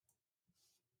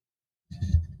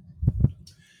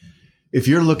If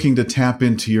you're looking to tap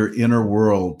into your inner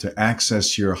world to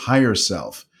access your higher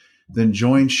self, then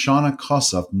join Shauna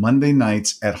Kossoff Monday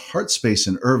nights at Heartspace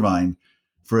in Irvine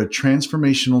for a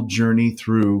transformational journey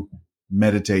through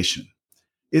meditation.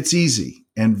 It's easy,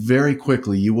 and very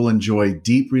quickly you will enjoy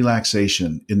deep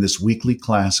relaxation in this weekly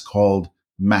class called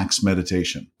Max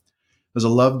Meditation. There's a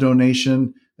love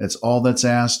donation. That's all that's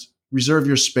asked. Reserve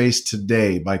your space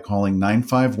today by calling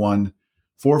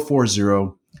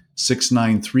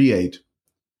 951-440-6938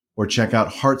 or check out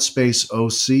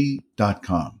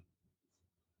heartspaceoc.com.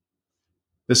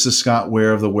 This is Scott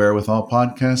Ware of the Wherewithal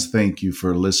Podcast. Thank you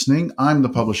for listening. I'm the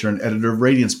publisher and editor of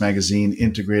Radiance Magazine,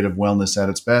 Integrative Wellness at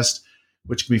its Best,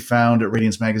 which can be found at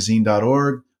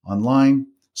radiancemagazine.org, online,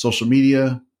 social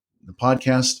media, the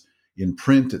podcast, in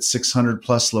print at 600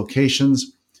 plus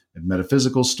locations, at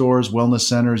metaphysical stores, wellness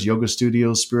centers, yoga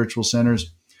studios, spiritual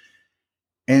centers.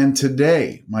 And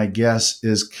today, my guest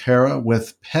is Kara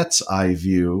with Pet's Eye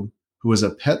View, who is a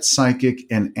pet psychic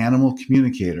and animal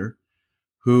communicator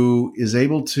who is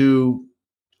able to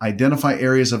identify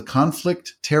areas of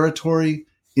conflict, territory,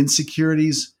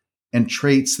 insecurities, and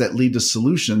traits that lead to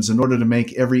solutions in order to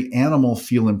make every animal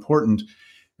feel important,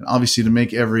 and obviously to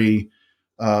make every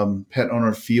pet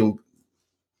owner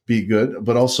be good,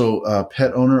 but also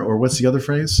pet owner, or what's the other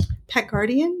phrase? Pet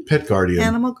guardian. Pet guardian.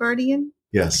 Animal guardian.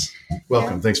 Yes.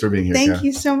 Welcome. Yeah. Thanks for being here. Thank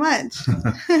you so much.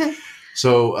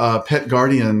 So pet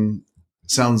guardian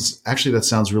sounds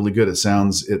really good.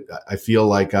 I feel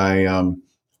like I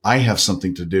have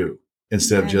something to do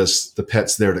instead of just the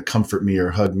pet's there to comfort me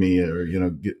or hug me or,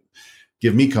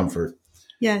 give me comfort.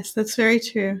 Yes, that's very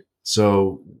true.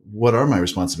 So what are my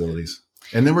responsibilities?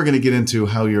 And then we're going to get into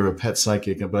how you're a pet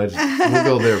psychic, but we'll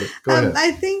go there. Go ahead.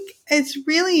 I think it's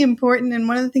really important. And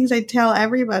one of the things I tell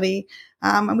everybody,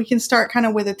 and we can start kind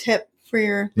of with a tip for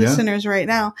your listeners right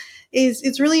now, is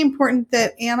it's really important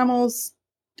that animals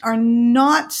are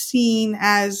not seen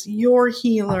as your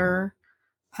healer,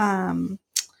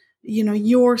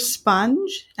 your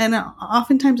sponge. And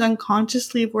oftentimes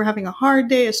unconsciously, if we're having a hard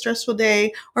day, a stressful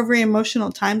day, or very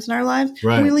emotional times in our lives,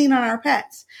 we lean on our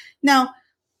pets. Now,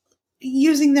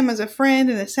 using them as a friend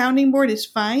and a sounding board is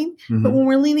fine. Mm-hmm. But when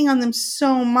we're leaning on them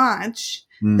so much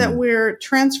that we're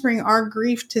transferring our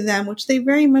grief to them, which they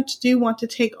very much do want to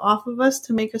take off of us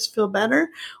to make us feel better,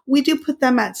 we do put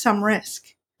them at some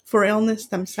risk for illness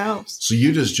themselves. So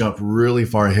you just jumped really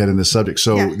far ahead in the subject.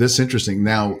 So this is interesting.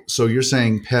 Now, so you're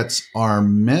saying pets are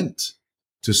meant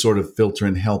to sort of filter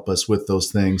and help us with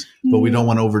those things, but we don't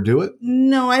want to overdo it?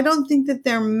 No, I don't think that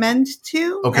they're meant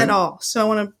to at all. So I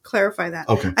want to clarify that.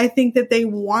 Okay. I think that they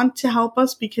want to help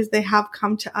us because they have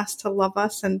come to us to love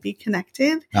us and be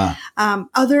connected.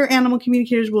 Other animal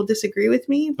communicators will disagree with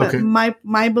me, but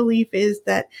my belief is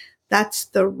that that's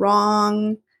the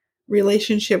wrong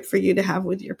relationship for you to have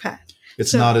with your pet.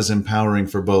 It's not as empowering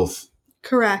for both.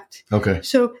 Correct. Okay.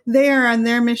 So they are on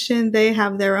their mission. They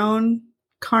have their own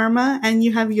karma and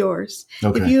you have yours.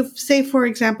 Okay. If you say, for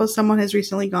example, someone has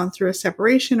recently gone through a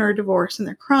separation or a divorce and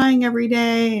they're crying every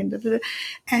day and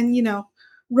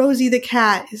Rosie the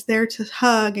cat is there to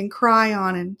hug and cry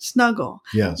on and snuggle.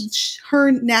 Yes.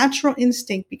 Her natural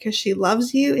instinct, because she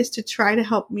loves you, is to try to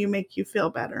help you, make you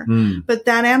feel better. But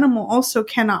that animal also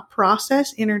cannot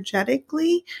process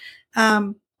energetically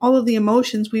all of the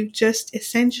emotions we've just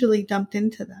essentially dumped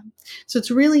into them. So it's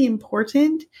really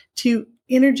important to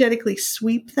energetically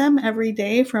sweep them every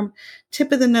day from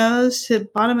tip of the nose to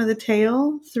bottom of the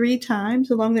tail 3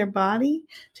 times along their body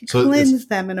to cleanse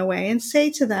them in a way and say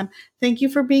to them, thank you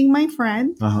for being my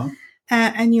friend.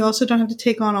 And you also don't have to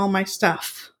take on all my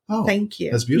stuff. Oh, thank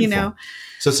you. That's beautiful.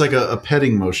 So it's like a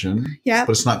petting motion, but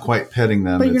it's not quite petting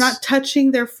them. But you're not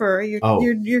touching their fur.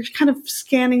 You're kind of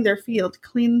scanning their field,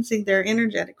 cleansing their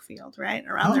energetic field, right,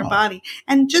 around their body.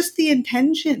 And just the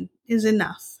intention is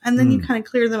enough. And then you kind of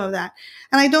clear them of that.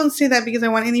 And I don't say that because I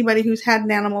want anybody who's had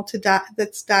an animal to die,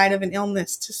 that's died of an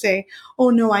illness, to say,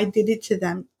 oh no, I did it to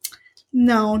them.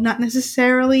 No, not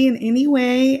necessarily in any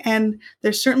way. And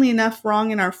there's certainly enough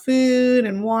wrong in our food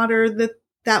and water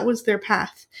that was their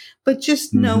path. But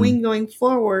just knowing going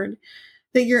forward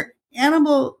that your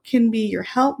animal can be your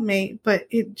helpmate, but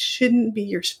it shouldn't be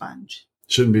your sponge.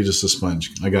 Shouldn't be just a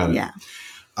sponge. I got it. Yeah.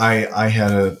 I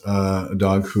had a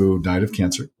dog who died of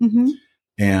cancer,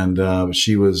 and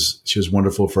she was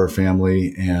wonderful for our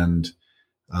family. And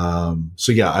I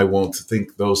won't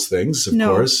think those things, of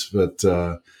course, but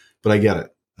I get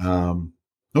it.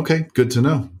 Okay, good to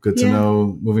know. Good to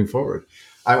know moving forward.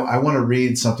 I want to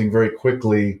read something very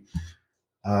quickly.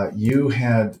 You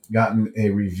had gotten a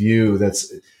review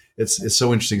it's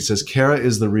so interesting. It says, Kara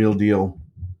is the real deal.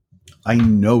 I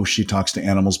know she talks to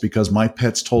animals because my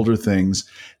pets told her things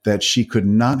that she could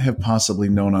not have possibly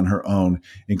known on her own,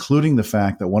 including the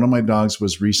fact that one of my dogs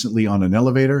was recently on an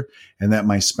elevator and that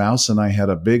my spouse and I had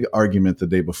a big argument the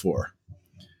day before.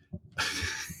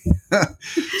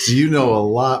 So you know a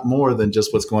lot more than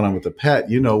just what's going on with the pet.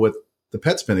 You know what the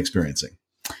pet's been experiencing.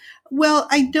 Well,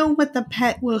 I know what the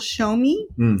pet will show me.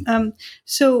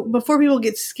 So before people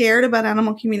get scared about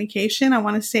animal communication, I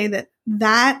want to say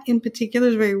that in particular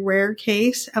is a very rare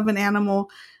case of an animal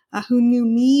who knew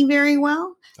me very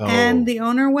well and the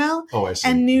owner well. Oh, I see.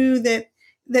 And knew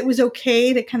that was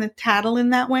okay to kind of tattle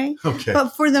in that way. Okay. But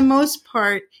for the most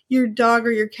part, your dog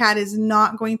or your cat is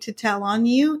not going to tell on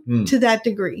you to that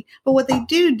degree. But what they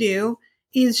do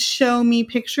is show me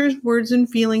pictures, words, and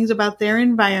feelings about their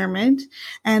environment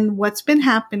and what's been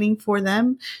happening for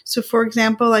them. So, for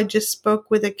example, I just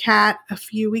spoke with a cat a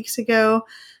few weeks ago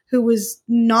who was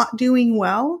not doing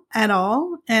well at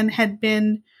all and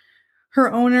her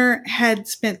owner had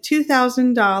spent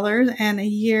 $2,000 and a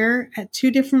year at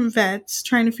 2 different vets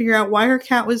trying to figure out why her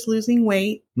cat was losing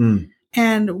weight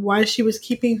and why she was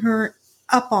keeping her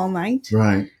up all night.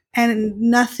 Right. And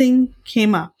nothing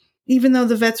came up. Even though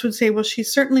the vets would say, well,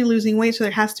 she's certainly losing weight, so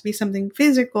there has to be something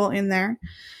physical in there.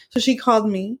 So she called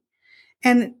me,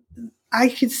 and I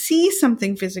could see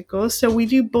something physical. So we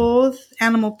do both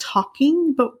animal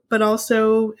talking, but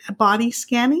also body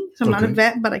scanning. So I'm not a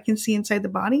vet, but I can see inside the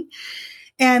body.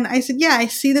 And I said, yeah, I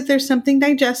see that there's something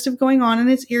digestive going on and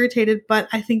it's irritated, but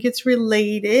I think it's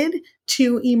related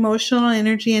to emotional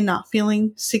energy and not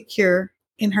feeling secure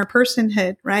in her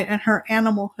personhood, right? And her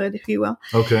animalhood, if you will.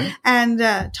 Okay. And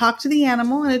talked to the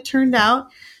animal, and it turned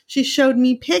out she showed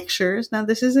me pictures. Now,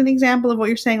 this is an example of what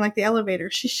you're saying, like the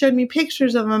elevator. She showed me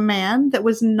pictures of a man that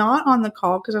was not on the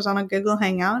call because I was on a Google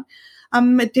Hangout.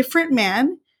 A different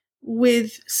man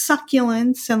with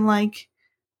succulents and like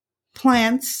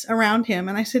plants around him.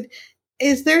 And I said,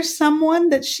 is there someone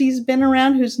that she's been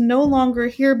around who's no longer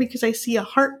here? Because I see a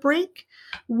heartbreak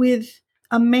with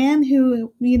a man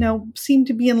who, seemed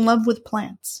to be in love with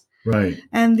plants. Right.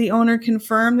 And the owner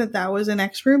confirmed that was an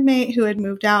ex-roommate who had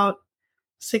moved out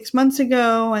 6 months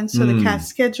ago. And so the cat's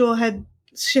schedule had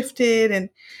shifted and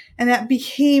that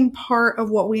became part of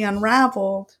what we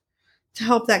unraveled to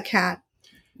help that cat,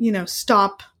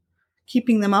 stop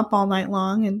keeping them up all night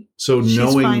long. And so she's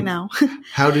fine now.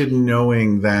 How did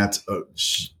knowing that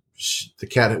the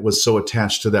cat was so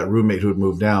attached to that roommate who had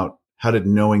moved out, how did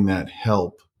knowing that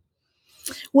help?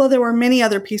 Well, there were many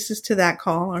other pieces to that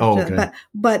call,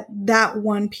 but that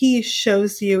one piece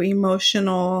shows you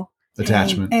emotional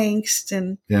attachment, angst,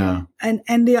 and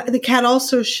the cat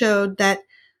also showed that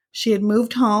she had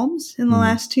moved homes in the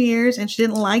last 2 years, and she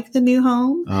didn't like the new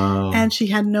home, and she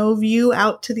had no view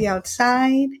out to the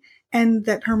outside, and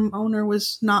that her owner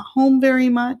was not home very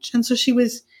much, and so she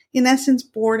was in essence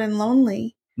bored and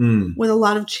lonely with a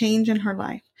lot of change in her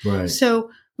life. Right.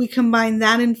 So we combined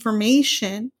that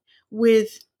information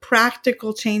with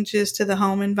practical changes to the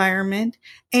home environment.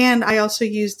 And I also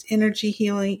used energy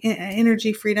healing,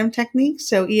 energy freedom techniques.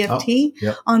 So EFT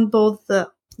on both the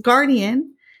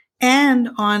guardian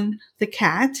and on the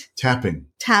cat. Tapping.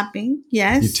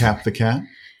 Yes. You tap the cat?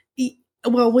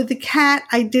 Well, with the cat,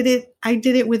 I did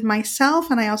it with myself,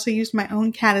 and I also used my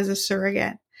own cat as a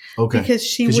surrogate. Okay.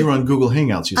 Because you were on Google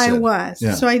Hangouts, you said. I was.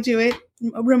 Yeah. So I do it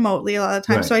remotely a lot of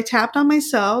times. Right. So I tapped on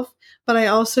myself, but I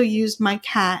also used my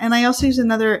cat. And I also used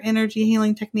another energy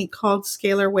healing technique called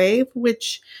scalar wave,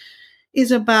 which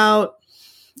is about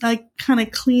like kind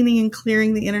of cleaning and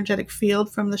clearing the energetic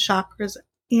field from the chakras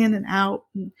in and out.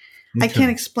 And I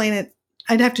can't explain it.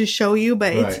 I'd have to show you,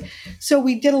 but so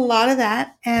we did a lot of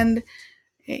that, and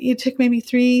it took maybe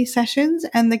 3 sessions,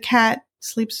 and the cat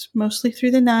sleeps mostly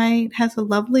through the night, has a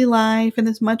lovely life, and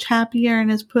is much happier, and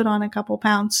has put on a couple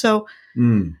pounds. So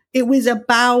it was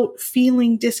about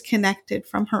feeling disconnected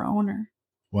from her owner.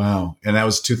 Wow. And that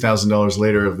was $2,000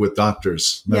 later with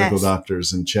doctors, medical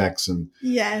doctors and checks. And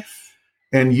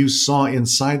and you saw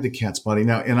inside the cat's body.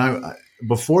 Now, and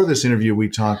before this interview, we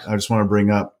talked, I just want to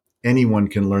bring up, anyone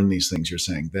can learn these things. You're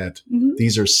saying that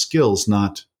these are skills,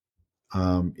 not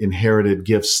inherited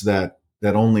gifts that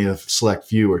only a select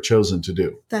few are chosen to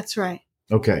do. That's right.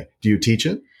 Okay. Do you teach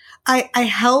it? I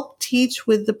help teach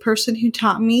with the person who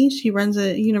taught me. She runs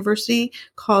a university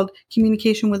called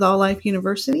Communication with All Life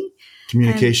University.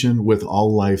 Communication with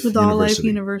All Life University. With All Life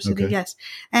University, yes.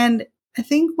 And I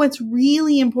think what's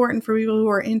really important for people who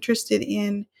are interested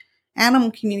in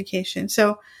animal communication.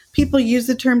 So people use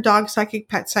the term dog psychic,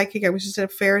 pet psychic. I was just at a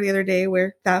fair the other day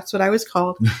where that's what I was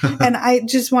called. And I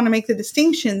just want to make the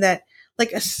distinction that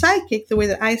like a psychic, the way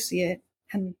that I see it,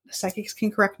 and psychics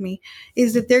can correct me,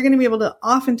 is that they're going to be able to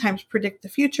oftentimes predict the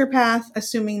future path,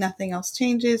 assuming nothing else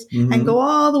changes, and go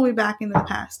all the way back into the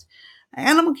past.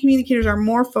 Animal communicators are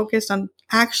more focused on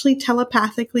actually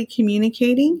telepathically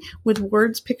communicating with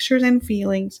words, pictures, and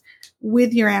feelings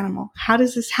with your animal. How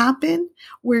does this happen?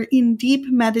 We're in deep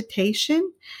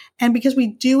meditation. And because we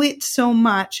do it so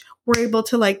much, we're able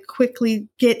to like quickly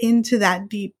get into that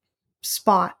deep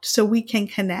spot so we can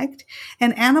connect.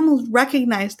 And animals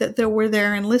recognize that we're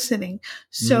there and listening.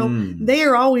 So they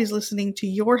are always listening to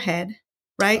your head,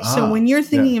 right? So when you're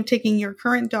thinking of taking your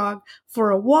current dog for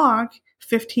a walk,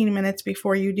 15 minutes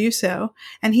before you do so,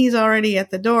 and he's already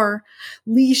at the door,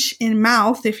 leash in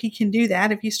mouth, if he can do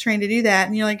that, if he's trained to do that.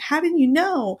 And you're like, how did you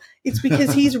know? It's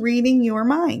because he's reading your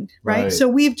mind, right? So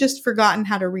we've just forgotten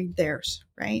how to read theirs,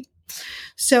 right?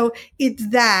 So it's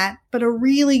that, but a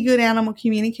really good animal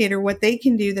communicator, what they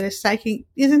can do that a psychic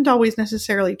isn't always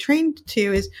necessarily trained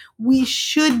to is we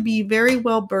should be very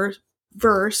well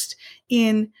versed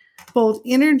in both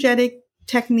energetic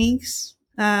techniques,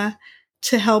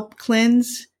 to help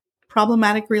cleanse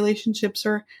problematic relationships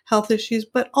or health issues,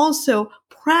 but also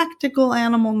practical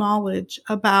animal knowledge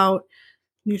about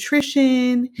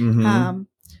nutrition,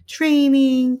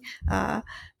 training,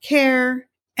 care.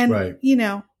 And, you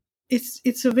know,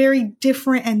 it's a very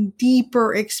different and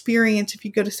deeper experience if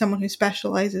you go to someone who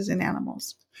specializes in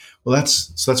animals. Well,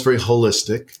 that's very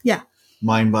holistic. Yeah.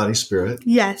 Mind, body, spirit.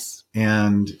 Yes.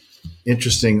 And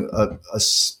interesting, a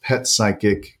pet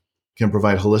psychic can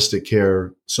provide holistic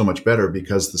care so much better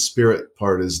because the spirit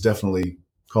part is definitely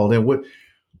called in.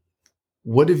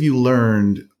 What have you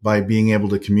learned by being able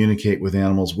to communicate with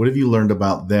animals? What have you learned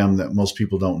about them that most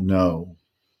people don't know?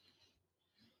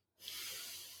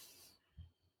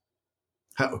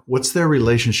 What's their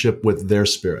relationship with their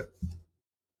spirit?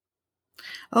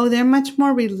 Oh, they're much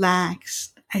more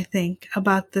relaxed, I think,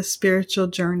 about the spiritual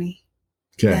journey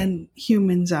than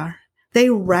humans are. They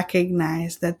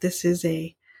recognize that this is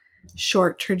a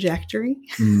short trajectory.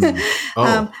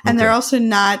 And they're also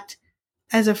not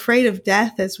as afraid of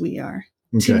death as we are,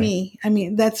 to me. I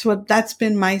mean, that's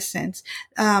been my sense.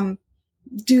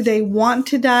 Do they want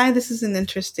to die? This is an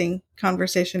interesting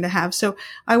conversation to have. So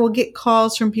I will get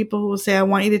calls from people who will say, I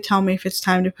want you to tell me if it's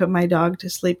time to put my dog to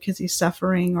sleep because he's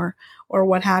suffering or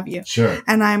what have you. Sure.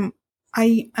 And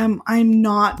I'm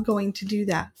not going to do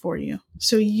that for you.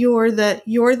 So you're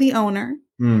the owner.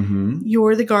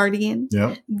 You're the guardian.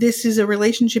 Yep. This is a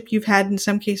relationship you've had in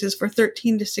some cases for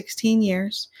 13 to 16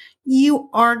 years. You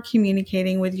are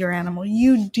communicating with your animal.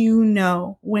 You do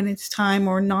know when it's time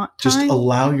or not time. Just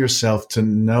allow yourself to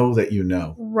know that you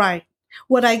know. Right.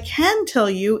 What I can tell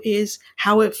you is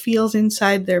how it feels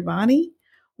inside their body,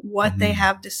 what they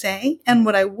have to say. And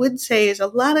what I would say is a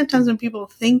lot of times when people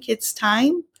think it's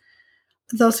time,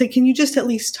 they'll say, can you just at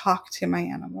least talk to my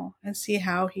animal and see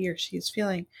how he or she is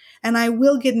feeling? And I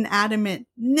will get an adamant,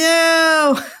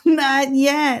 no, not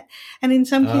yet. And in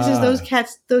some cases,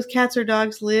 those cats or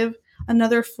dogs live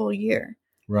another full year,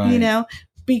 right? You know,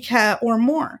 or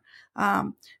more.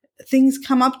 Things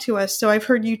come up to us. So I've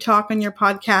heard you talk on your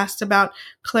podcast about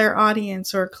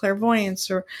clairaudience or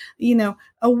clairvoyance, or, you know,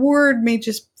 a word may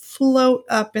just float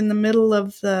up in the middle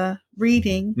of the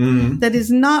reading that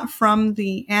is not from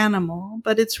the animal,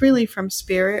 but it's really from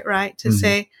spirit, right? To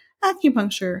say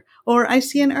acupuncture, or I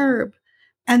see an herb.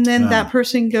 And then that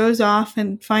person goes off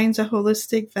and finds a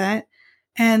holistic vet.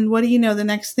 And what do you know? The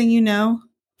next thing you know,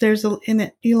 there's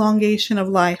an elongation of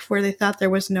life where they thought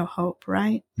there was no hope,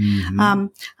 right?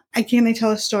 Can I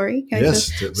tell a story?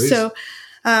 Yes. So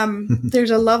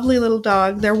there's a lovely little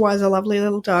dog. There was a lovely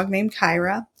little dog named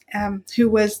Kyra, who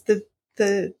was the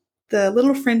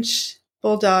little French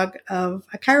bulldog of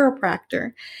a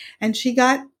chiropractor. And she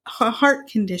got a heart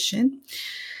condition,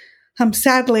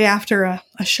 sadly after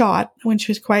a shot when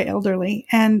she was quite elderly.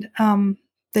 And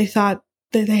they thought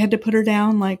that they had to put her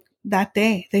down like that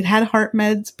day. They'd had heart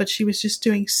meds, but she was just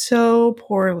doing so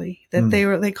poorly that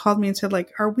they called me and said,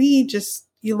 like, are we just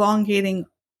elongating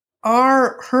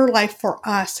her life for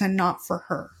us and not for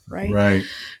her? Right.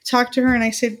 Talked to her and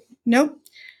I said, nope.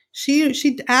 She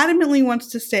adamantly wants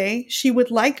to say she would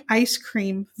like ice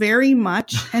cream very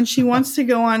much. And she wants to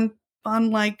go on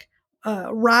like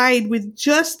a ride with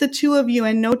just the two of you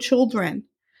and no children.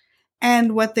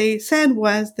 And what they said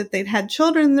was that they'd had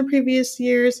children in the previous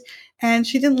years, and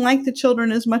she didn't like the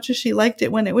children as much as she liked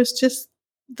it when it was just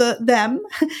them.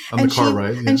 On the car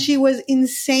ride. Yeah. And she was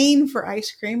insane for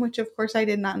ice cream, which of course I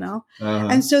did not know.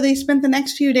 And so they spent the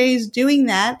next few days doing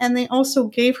that. And they also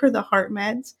gave her the heart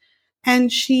meds,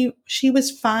 and she was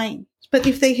fine. But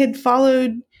if they had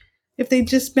followed if they'd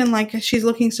just been like, she's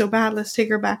looking so bad, let's take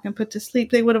her back and put to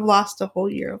sleep, they would have lost a whole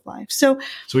year of life. So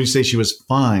you say she was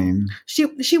fine. She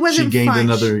wasn't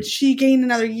fine. She gained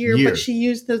another year, but she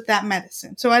used that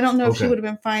medicine. So I don't know if she would have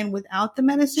been fine without the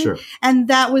medicine. Sure. And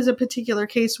that was a particular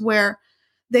case where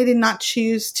they did not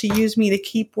choose to use me to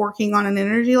keep working on an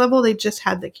energy level. They just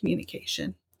had the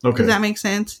communication. Okay. Does that make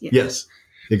sense? Yeah. Yes,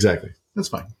 exactly. That's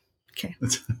fine. Okay.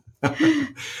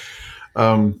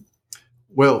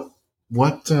 Well,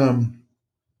 what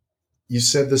you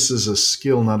said this is a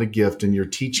skill, not a gift, and you're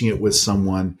teaching it with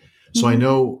someone. So I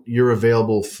know you're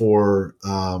available for,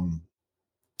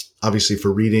 obviously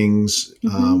for readings,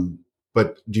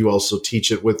 but do you also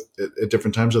teach it at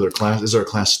different times? Is there a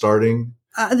class starting?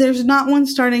 There's not one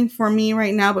starting for me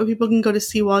right now, but people can go to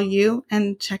CWU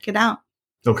and check it out.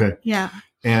 Okay. Yeah.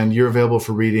 And you're available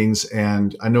for readings,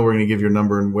 and I know we're going to give your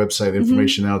number and website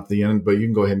information out at the end, but you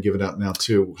can go ahead and give it out now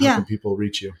too. How can people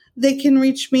reach you? They can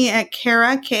reach me at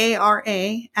Kara, Kara,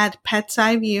 at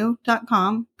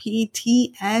petseyeview.com,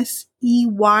 PETSEYE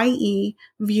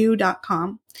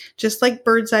view.com. Just like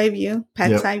Bird's Eye View,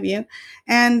 Pet's Eye View.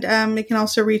 And they can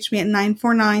also reach me at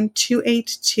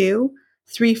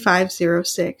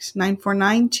 949-282-3506,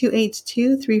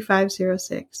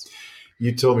 949-282-3506.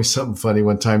 You told me something funny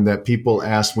one time that people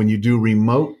asked when you do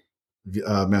remote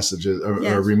messages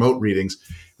or remote readings,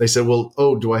 they said, well,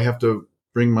 do I have to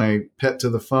bring my pet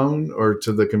to the phone or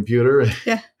to the computer?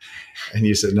 Yeah. And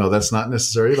you said, no, that's not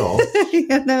necessary at all.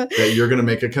 That you're going to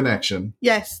make a connection.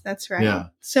 Yes, that's right. Yeah.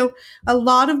 So a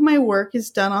lot of my work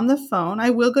is done on the phone. I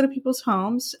will go to people's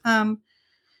homes.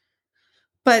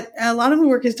 But a lot of the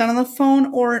work is done on the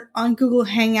phone or on Google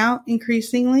Hangout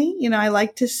increasingly. I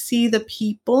like to see the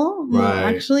people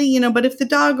actually, but if the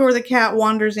dog or the cat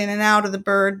wanders in and out of the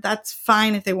bird, that's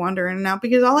fine if they wander in and out,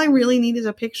 because all I really need is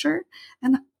a picture.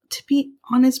 And to be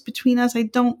honest, between us, I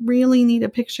don't really need a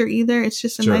picture either. It's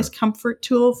just a nice comfort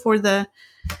tool for the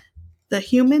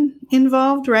human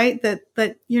involved, right?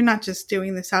 That you're not just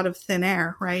doing this out of thin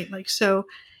air, right? Like, so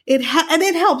it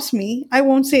helps me. I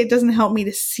won't say it doesn't help me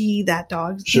to see that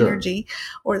dog's energy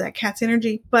or that cat's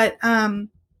energy, but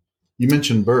you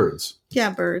mentioned birds.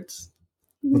 Yeah, birds.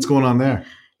 What's going on there?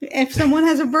 If someone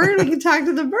has a bird, we can talk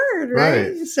to the bird,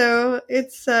 right? So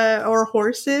it's or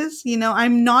horses.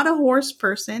 I'm not a horse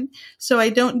person, so I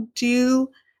don't do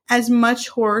as much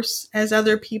horse as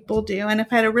other people do. And if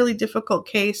I had a really difficult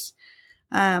case,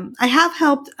 I have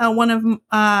helped one of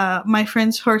my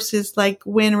friend's horses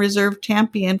win reserve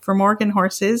champion for Morgan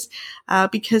horses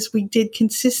because we did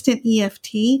consistent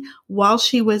EFT while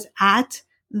she was at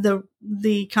the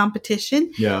competition.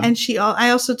 Yeah. And I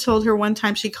also told her one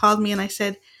time, she called me and I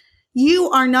said,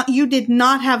 you did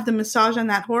not have the massage on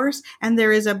that horse, and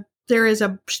there's a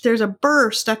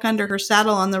burr stuck under her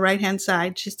saddle on the right hand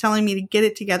side. She's telling me to get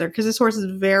it together because this horse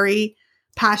is very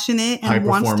passionate and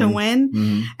wants to win.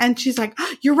 Mm-hmm. And she's like,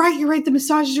 you're right. The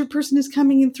massager person is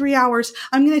coming in 3 hours.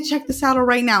 I'm going to check the saddle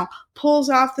right now. Pulls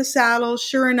off the saddle.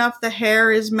 Sure enough, the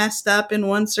hair is messed up in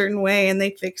one certain way, and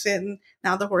they fix it, and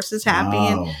now the horse is happy.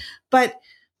 Wow. But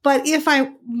if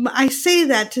I say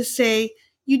that to say,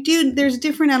 there's a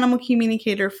different animal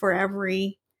communicator for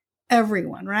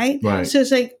everyone, right? Right. So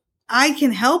it's like, I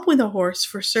can help with a horse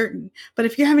for certain, but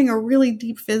if you're having a really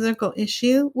deep physical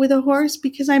issue with a horse,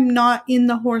 because I'm not in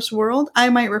the horse world, I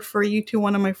might refer you to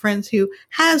one of my friends who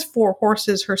has 4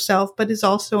 horses herself, but is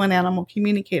also an animal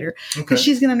communicator, because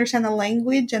she's going to understand the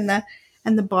language and the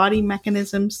body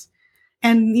mechanisms,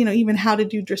 and even how to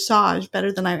do dressage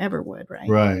better than I ever would. Right.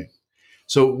 Right.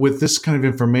 So with this kind of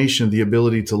information, the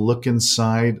ability to look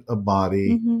inside a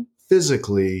body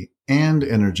physically and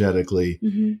energetically,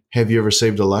 have you ever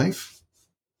saved a life?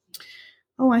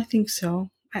 Oh, I think so.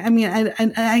 I mean,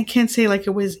 I can't say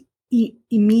it was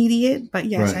immediate, but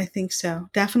yes, I think so.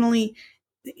 Definitely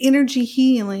energy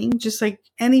healing, just like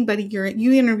anybody,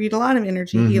 you interviewed a lot of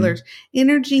energy healers.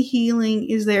 Energy healing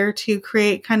is there to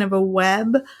create kind of a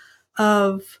web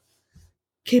of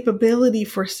capability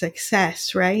for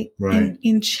success, right?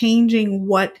 In changing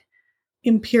what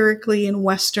empirically in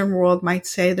Western world might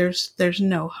say there's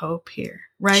no hope here,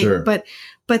 right? Sure. But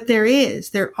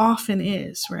there often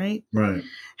is, right? Right.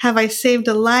 Have I saved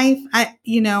a life? I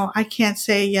can't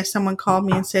say, yes, someone called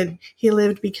me and said he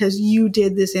lived because you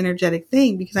did this energetic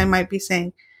thing, because I might be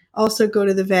saying also go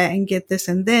to the vet and get this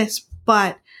and this,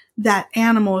 but that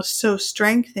animal is so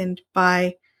strengthened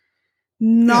by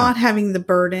not having the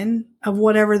burden of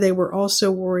whatever they were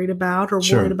also worried about, or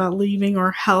worried about leaving,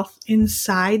 or health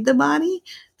inside the body,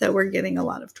 that we're getting a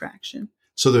lot of traction.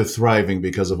 So they're thriving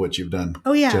because of what you've done.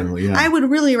 Oh yeah. Generally, yeah. I would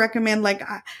really recommend, like,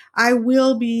 I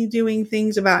will be doing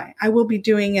things about, I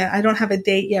don't have a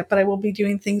date yet, but I will be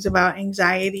doing things about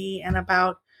anxiety and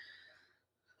about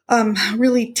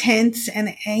really tense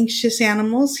and anxious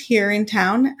animals here in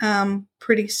town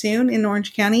pretty soon in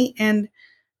Orange County. And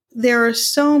there are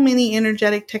so many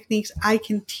energetic techniques I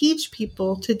can teach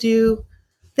people to do.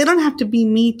 They don't have to be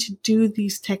me to do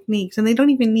these techniques, and they don't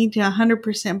even need to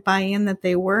 100% buy in that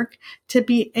they work to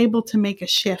be able to make a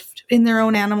shift in their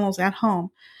own animals at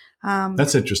home.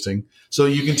 That's interesting. So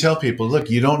you can tell people, look,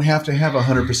 you don't have to have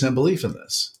 100% belief in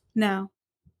this. No.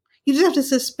 You just have to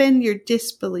suspend your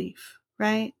disbelief,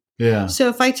 right? Yeah. So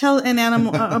if I tell an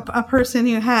animal, a person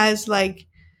who has like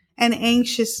an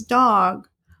anxious dog,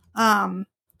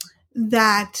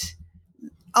 that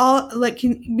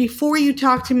before you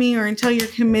talk to me or until you're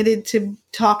committed to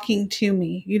talking to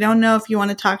me, you don't know if you want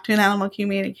to talk to an animal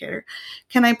communicator.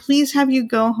 Can I please have you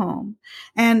go home?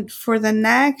 And for the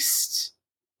next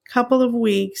couple of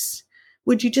weeks,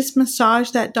 would you just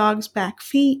massage that dog's back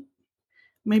feet?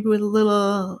 Maybe with a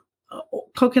little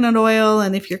coconut oil.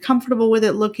 And if you're comfortable with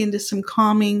it, look into some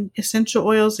calming essential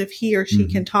oils if he or she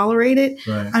can tolerate it.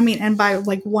 Right. I mean, and buy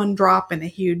like one drop in a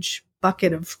huge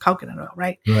bucket of coconut oil,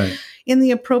 right? Right. In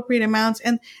the appropriate amounts.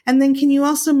 And then can you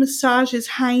also massage his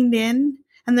hind end?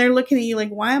 And they're looking at you like,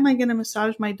 why am I going to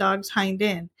massage my dog's hind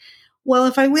end? Well,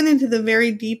 if I went into the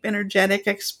very deep energetic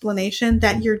explanation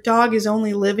that your dog is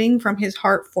only living from his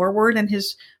heart forward and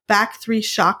his back 3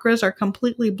 chakras are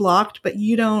completely blocked, but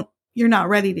you're not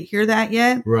ready to hear that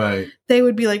yet. Right. They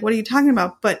would be like, what are you talking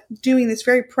about? But doing this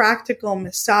very practical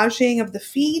massaging of the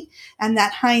feet and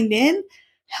that hind end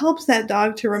helps that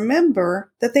dog to remember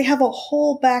that they have a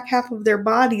whole back half of their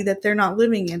body that they're not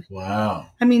living in. Wow.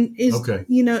 I mean,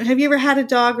 have you ever had a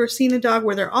dog or seen a dog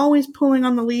where they're always pulling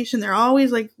on the leash and they're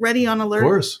always like ready on alert? Of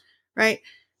course. Right.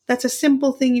 That's a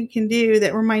simple thing you can do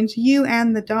that reminds you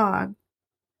and the dog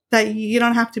that you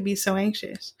don't have to be so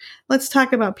anxious. Let's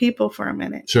talk about people for a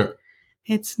minute. Sure.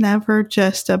 It's never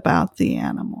just about the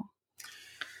animal.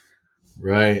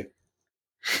 Right.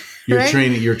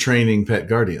 You're training pet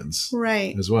guardians.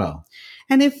 Right. As well.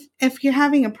 And if you're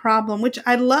having a problem, which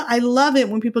I love it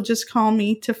when people just call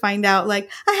me to find out, like,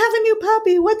 I have a new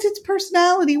puppy. What's its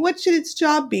personality? What should its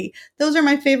job be? Those are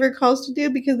my favorite calls to do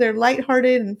because they're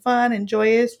lighthearted and fun and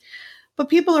joyous. But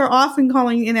people are often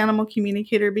calling an animal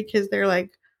communicator because they're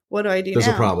like, what do I do now?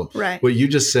 There's a problem. Right. What you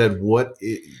just said,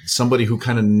 somebody who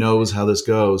kind of knows how this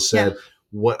goes said,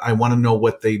 I want to know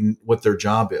what their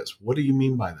job is. What do you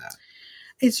mean by that?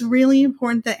 It's really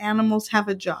important that animals have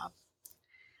a job.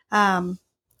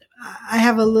 I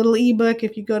have a little ebook.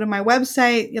 If you go to my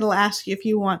website, it'll ask you if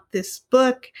you want this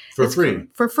book. For free.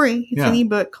 For free. It's an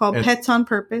ebook called Pets on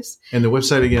Purpose. And the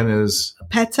website again is?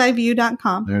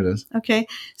 PetsEyeView.com. There it is. Okay.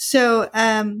 So,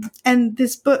 and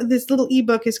this little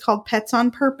ebook is called Pets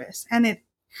on Purpose. And it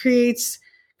creates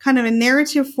kind of a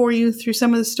narrative for you through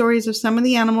some of the stories of some of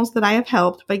the animals that I have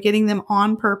helped by getting them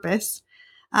on purpose.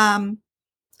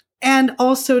 And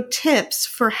also tips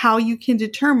for how you can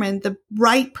determine the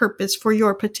right purpose for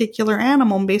your particular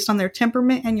animal based on their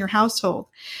temperament and your household.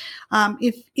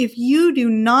 If you do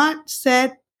not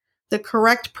set the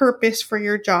correct purpose for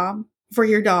your job, for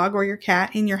your dog or your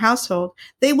cat in your household,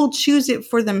 they will choose it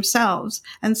for themselves.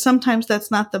 And sometimes that's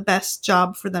not the best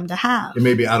job for them to have. It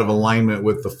may be out of alignment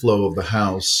with the flow of the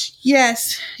house.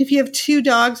 Yes. If you have 2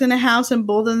 dogs in a house and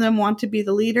both of them want to be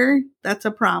the leader, that's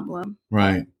a problem.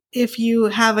 Right. If you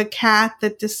have a cat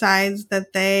that decides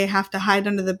that they have to hide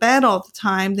under the bed all the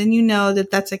time, then you know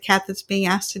that that's a cat that's being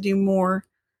asked to do more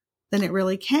than it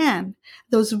really can.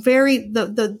 Those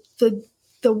the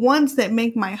ones that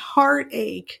make my heart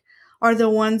ache are the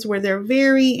ones where they're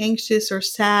very anxious or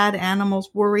sad animals,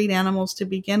 worried animals to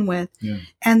begin with. Yeah.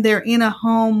 And they're in a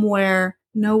home where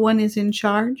no one is in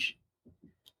charge.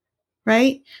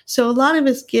 Right? So a lot of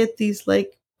us get these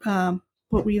like,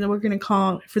 what we're going to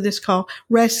call for this call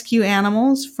rescue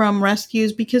animals from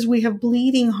rescues because we have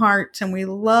bleeding hearts and we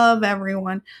love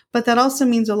everyone. But that also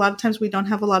means a lot of times we don't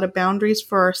have a lot of boundaries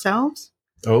for ourselves.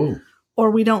 Oh.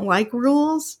 Or we don't like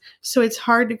rules. So it's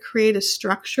hard to create a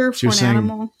structure for an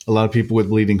animal. A lot of people with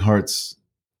bleeding hearts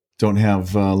don't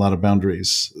have a lot of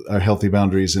boundaries, healthy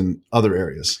boundaries in other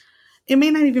areas. It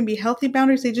may not even be healthy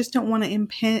boundaries. They just don't want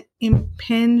to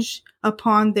impinge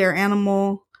upon their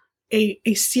animal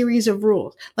a series of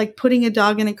rules, like putting a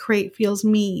dog in a crate feels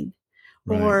mean.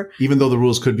 Right. Or even though the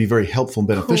rules could be very helpful and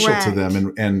beneficial to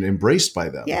them and embraced by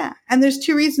them. Yeah. And there's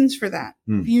 2 reasons for that,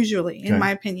 usually, in my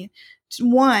opinion.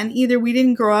 one, either we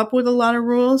didn't grow up with a lot of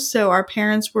rules, so our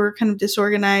parents were kind of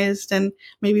disorganized, and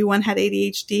maybe one had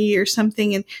ADHD or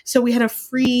something, and so we had a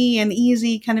free and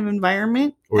easy kind of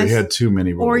environment. Or you had too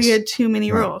many rules. Or you had too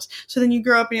many rules. So then you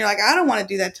grow up and you're like, I don't want to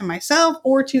do that to myself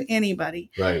or to anybody.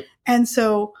 Right. And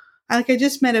so, I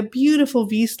just met a beautiful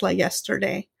Vizsla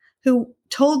yesterday who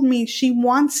told me she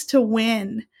wants to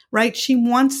win, right? She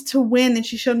wants to win, and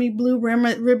she showed me blue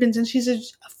ribbons, and she's a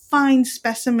fine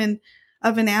specimen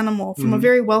of an animal from a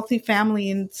very wealthy family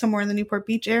in somewhere in the Newport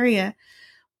Beach area.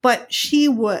 But she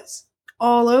was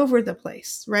all over the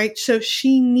place, right? So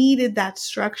she needed that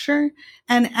structure.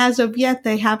 And as of yet,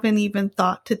 they haven't even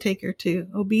thought to take her to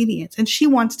obedience. And she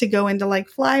wants to go into like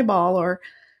flyball, or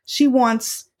she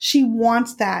wants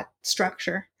that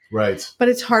structure. Right. But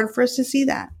it's hard for us to see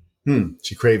that.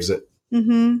 She craves it.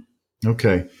 Mm-hmm.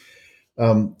 Okay.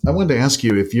 I wanted to ask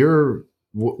you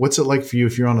what's it like for you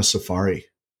if you're on a safari?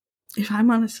 If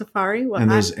I'm on a safari,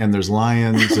 and there's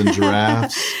lions and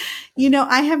giraffes.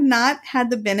 I have not had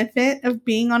the benefit of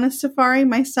being on a safari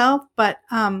myself, but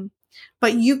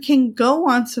you can go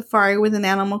on safari with an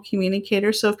animal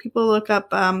communicator. So if people look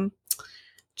up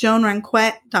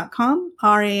JoanRanquet.com,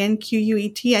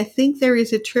 RANQUET, I think there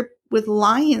is a trip with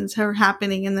lions that are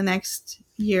happening in the next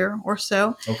year or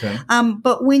so. Okay.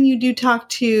 But when you do talk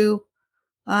to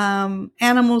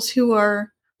animals who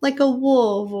are like a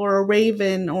wolf or a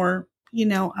raven or,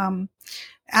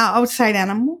 outside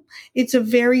animal, it's a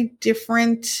very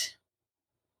different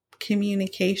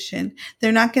communication.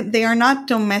 They are not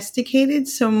domesticated.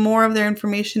 So more of their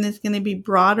information is going to be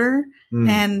broader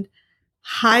and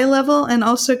high level, and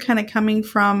also kind of coming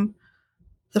from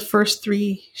the first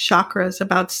three chakras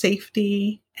about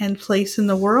safety and place in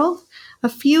the world. A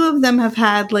few of them have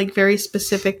had like very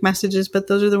specific messages, but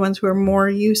those are the ones who are more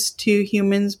used to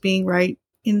humans being right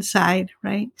inside,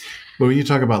 right? But when you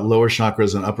talk about lower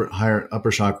chakras and upper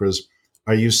chakras,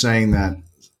 are you saying that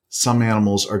some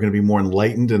animals are going to be more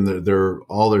enlightened and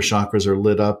all their chakras are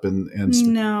lit up and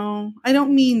No, I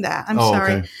don't mean that. I'm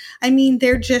sorry. Okay. I mean,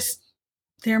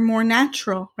 they're more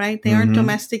natural, right? They aren't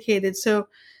domesticated. So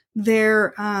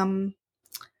their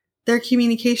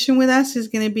communication with us is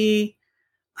going to be,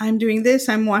 I'm doing this,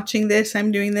 I'm watching this,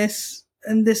 I'm doing this,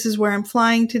 and this is where I'm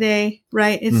flying today,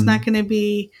 right? It's not going to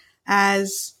be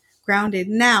as grounded.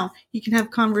 Now, you can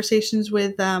have conversations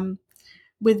with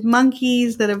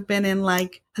monkeys that have been in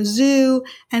like a zoo,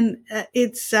 and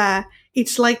it's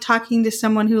like talking to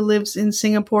someone who lives in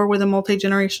Singapore with a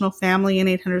multi-generational family in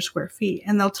 800 square feet,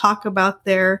 and they'll talk about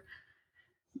their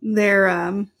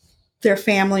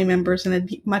family members in a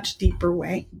much deeper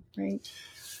way, right?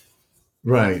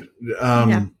 Right.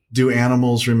 Do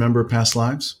animals remember past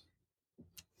lives?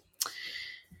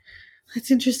 It's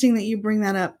interesting that you bring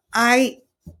that up. I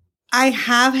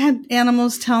have had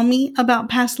animals tell me about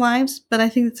past lives, but I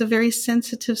think it's a very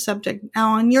sensitive subject.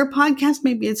 Now, on your podcast,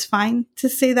 maybe it's fine to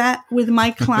say that with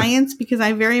my clients because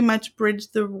I very much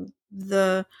bridge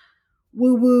the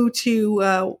woo-woo to,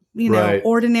 right.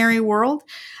 ordinary world.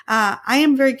 I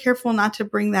am very careful not to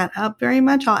bring that up very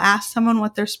much. I'll ask someone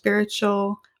what their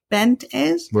spiritual bent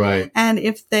is. Right. And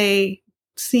if they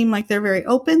seem like they're very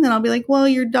open, then I'll be like, well,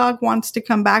 your dog wants to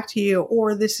come back to you,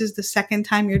 or this is the second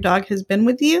time your dog has been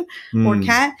with you or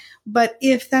cat. But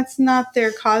if that's not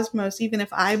their cosmos, even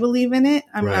if I believe in it,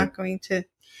 I'm not going to.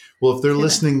 Well, if they're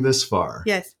listening this far.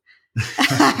 Yes.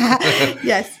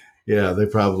 Yes. Yeah, they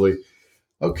probably.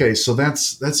 Okay. So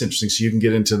that's interesting. So you can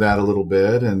get into that a little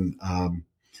bit. And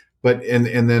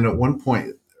then at one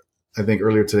point, I think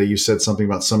earlier today, you said something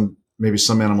about maybe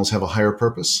some animals have a higher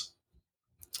purpose.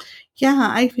 Yeah,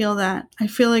 I feel that. I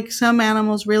feel like some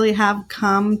animals really have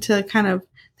come to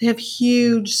they have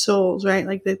huge souls, right?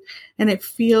 Like that. And it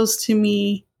feels to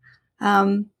me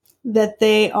that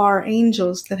they are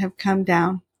angels that have come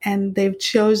down, and they've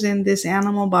chosen this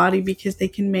animal body because they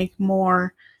can make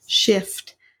more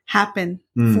shift happen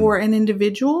for an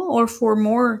individual or for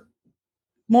more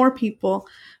people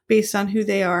based on who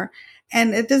they are.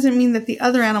 And it doesn't mean that the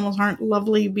other animals aren't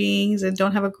lovely beings and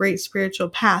don't have a great spiritual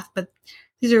path, but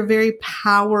these are very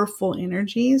powerful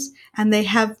energies, and they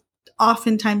have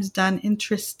oftentimes done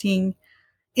interesting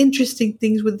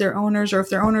things with their owners, or if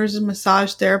their owner is a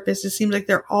massage therapist, it seems like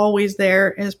they're always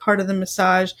there as part of the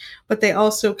massage, but they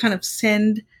also kind of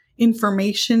send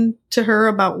information to her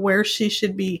about where she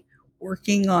should be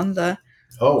working on the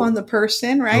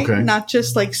person, right? Okay. Not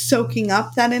just like soaking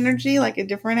up that energy like a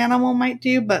different animal might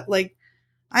do, but like,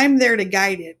 I'm there to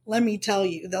guide it. Let me tell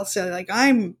you, they'll say like,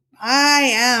 I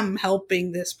am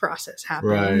helping this process happen.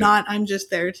 Right. Not I'm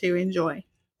just there to enjoy.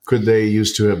 Could they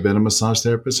used to have been a massage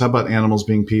therapist? How about animals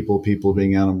being people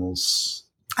being animals?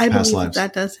 I believe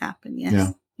that does happen.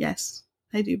 Yes. Yes,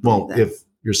 I do believe that. If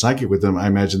you're psychic with them, I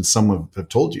imagine some have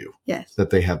told you yes.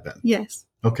 that they have been. Yes.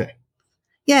 Okay.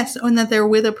 Yes, and that they're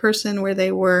with a person where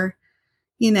they were,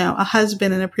 a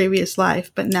husband in a previous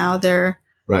life, but now they're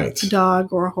right. a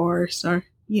dog or a horse or,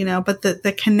 but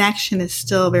the connection is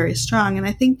still very strong. And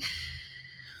I think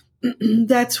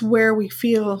that's where we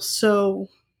feel so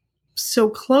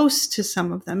close to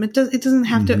some of them. It doesn't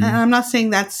have to, and I'm not saying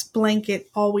that's blanket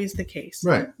always the case.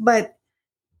 Right. But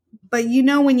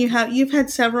when you've had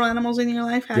several animals in your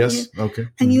life, haven't you? Yes. Okay.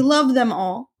 And you love them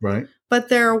all. Right. But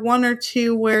there are one or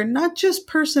two where not just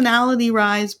personality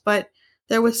rise, but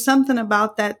there was something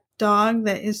about that dog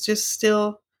that is just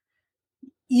still,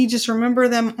 you just remember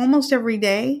them almost every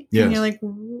day. Yes. And you're like,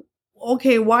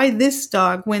 okay, why this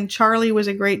dog when Charlie was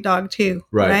a great dog too?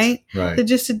 Right. They're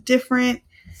just a different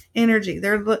energy.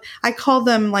 I call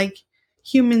them like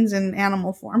humans in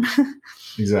animal form.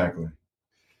 Exactly.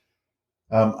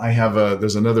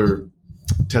 There's another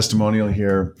testimonial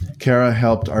here. Kara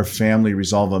helped our family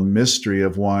resolve a mystery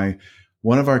of why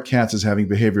one of our cats is having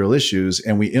behavioral issues,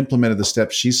 and we implemented the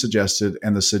steps she suggested,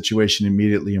 and the situation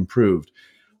immediately improved.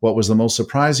 What was the most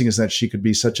surprising is that she could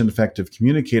be such an effective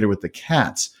communicator with the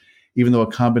cats, even through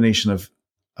a combination of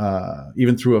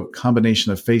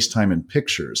FaceTime and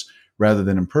pictures rather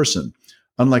than in person.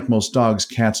 Unlike most dogs,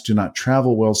 cats do not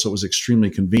travel well, so it was extremely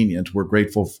convenient. We're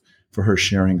grateful for her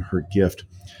sharing her gift.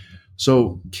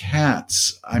 So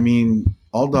cats, I mean,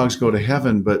 all dogs go to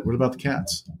heaven, but what about the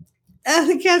cats?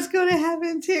 The cats go to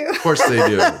heaven too. Of course they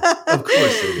do. Of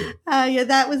course they do. Yeah,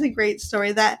 that was a great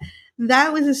story. That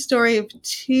was a story of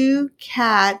two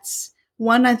cats.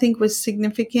 One, I think, was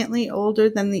significantly older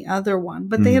than the other one,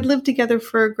 but they had lived together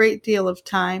for a great deal of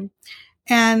time.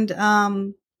 And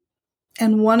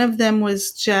one of them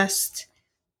was just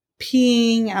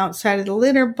peeing outside of the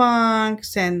litter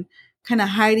box and kind of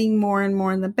hiding more and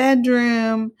more in the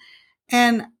bedroom.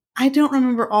 And I don't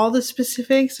remember all the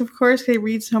specifics, of course, I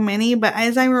read so many, but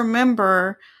as I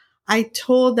remember, I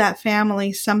told that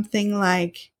family something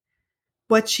like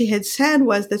what she had said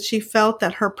was that she felt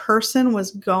that her person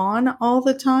was gone all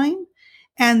the time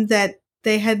and that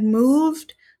they had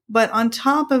moved, but on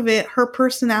top of it, her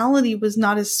personality was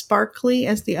not as sparkly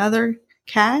as the other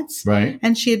cats. Right.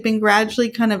 And she had been gradually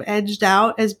kind of edged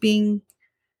out as being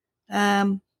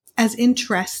as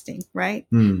interesting, right?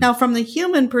 Now, from the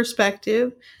human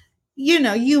perspective, you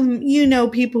know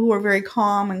people who are very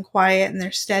calm and quiet and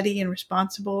they're steady and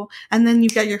responsible. And then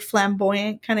you've got your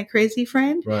flamboyant kind of crazy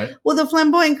friend. Right. Well, the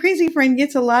flamboyant crazy friend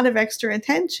gets a lot of extra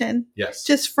attention. Yes.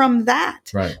 Just from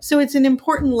that. Right. So it's an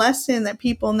important lesson that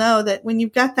people know that when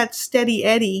you've got that steady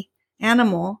Eddie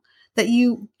animal, that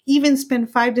you even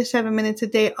spend 5 to 7 minutes a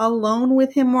day alone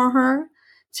with him or her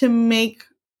to make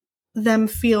them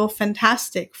feel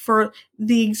fantastic for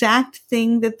the exact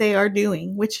thing that they are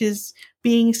doing, which is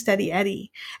being steady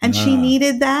Eddie. And she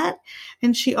needed that.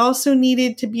 And she also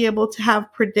needed to be able to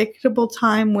have predictable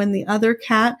time when the other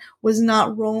cat was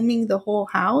not roaming the whole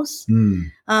house.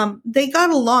 They got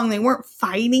along. They weren't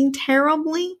fighting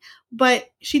terribly, but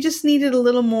she just needed a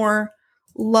little more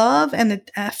love and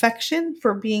affection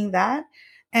for being that.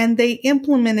 And they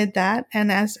implemented that. And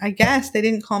as I guess they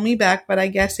didn't call me back, but I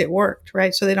guess it worked,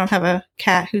 right? So they don't have a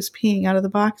cat who's peeing out of the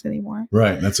box anymore.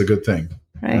 Right. That's a good thing.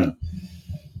 Right. Yeah.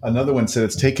 Another one said,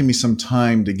 it's taken me some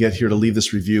time to get here to leave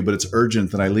this review, but it's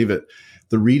urgent that I leave it.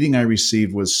 The reading I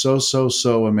received was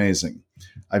so amazing.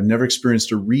 I've never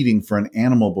experienced a reading for an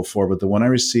animal before, but the one I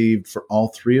received for all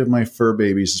 3 of my fur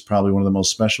babies is probably one of the most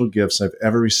special gifts I've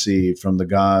ever received from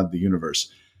God and the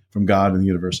universe.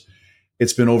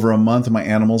 It's been over a month and my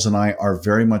animals and I are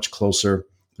very much closer.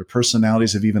 Their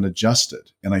personalities have even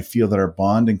adjusted, and I feel that our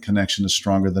bond and connection is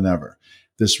stronger than ever.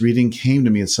 This reading came to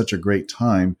me at such a great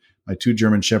time. My 2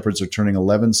 German Shepherds are turning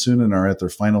 11 soon and are at their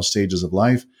final stages of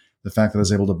life. The fact that I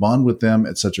was able to bond with them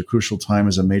at such a crucial time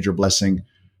is a major blessing.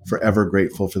 Forever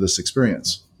grateful for this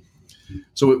experience.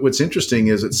 So what's interesting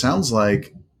is it sounds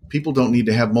like people don't need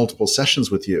to have multiple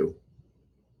sessions with you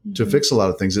to fix a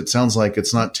lot of things. It sounds like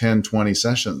it's not 10, 20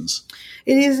 sessions.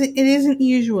 It isn't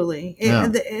usually.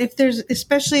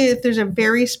 Especially if there's a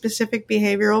very specific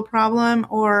behavioral problem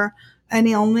or an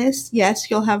illness, yes,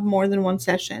 you'll have more than one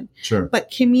session. Sure. But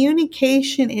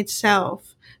communication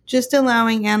itself, just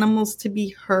allowing animals to be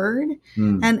heard.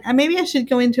 And maybe I should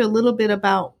go into a little bit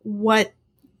about what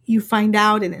you find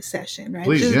out in a session, right?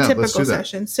 Please, just yeah, a typical let's do that.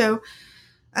 session. So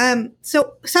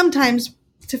sometimes,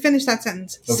 to finish that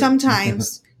sentence, okay.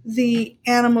 Sometimes the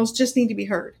animals just need to be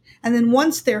heard. And then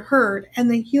once they're heard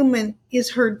and the human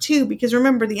is heard too, because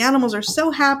remember, the animals are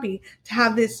so happy to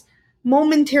have this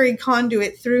momentary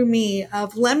conduit through me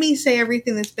of, let me say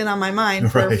everything that's been on my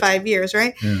mind for 5 years,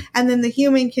 right? Yeah. And then the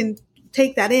human can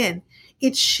take that in.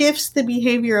 It shifts the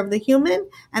behavior of the human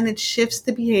and it shifts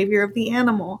the behavior of the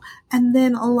animal. And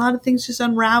then a lot of things just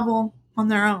unravel on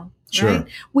their own. Sure. Right?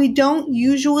 I don't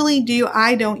usually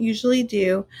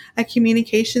do a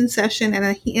communication session and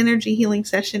an energy healing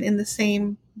session in the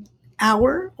same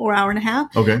hour or hour and a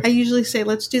half. Okay. I usually say,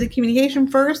 let's do the communication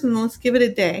first and then let's give it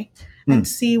a day and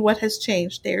see what has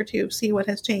changed, day or two, see what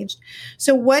has changed.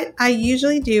 So what I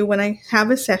usually do when I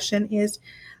have a session is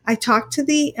I talk to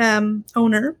the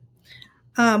owner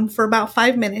for about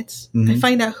 5 minutes. Mm-hmm. I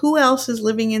find out who else is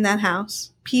living in that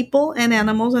house, people and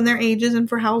animals and their ages and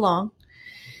for how long.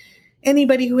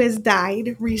 Anybody who has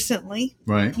died recently,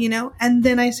 right? And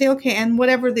then I say, okay, and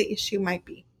whatever the issue might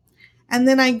be. And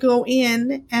then I go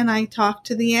in and I talk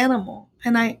to the animal.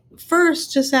 And I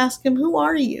first just ask him, who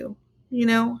are you?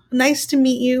 Nice to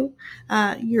meet you.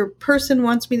 Your person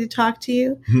wants me to talk to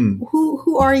you.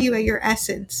 Who are you at your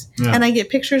essence? Yeah. And I get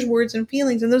pictures, words, and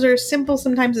feelings. And those are as simple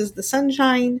sometimes as the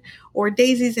sunshine or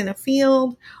daisies in a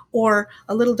field or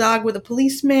a little dog with a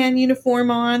policeman uniform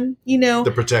on,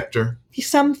 The protector.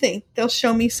 Something. They'll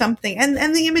show me something. And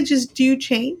the images do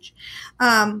change.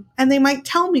 And they might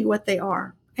tell me what they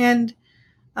are. And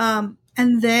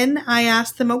then I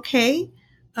ask them, okay,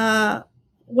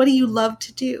 what do you love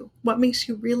to do? What makes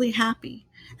you really happy?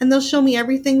 And they'll show me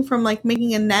everything from like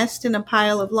making a nest in a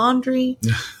pile of laundry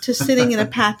to sitting in a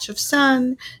patch of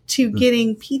sun to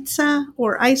getting pizza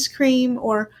or ice cream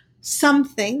or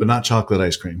something. But not chocolate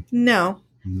ice cream. No.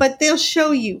 But they'll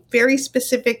show you very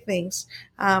specific things.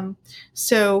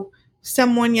 So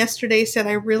someone yesterday said,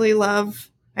 I really love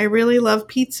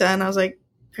pizza. And I was like,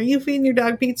 are you feeding your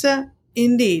dog pizza?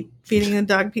 Indeed. Feeding a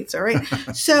dog pizza, right?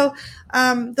 So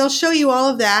they'll show you all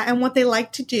of that and what they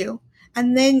like to do.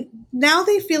 And then now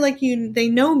they feel like they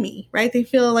know me, right? They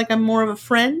feel like I'm more of a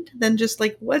friend than just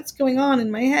like what's going on in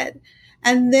my head.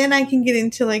 And then I can get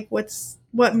into like what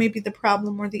maybe the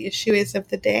problem or the issue is of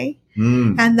the day.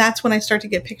 And that's when I start to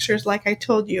get pictures like I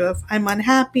told you of I'm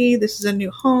unhappy. This is a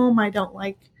new home. I don't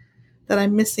like that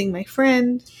I'm missing my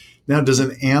friend. Now, does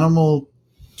an animal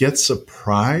get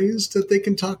surprised that they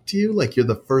can talk to you? Like you're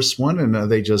the first one and are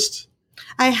they just...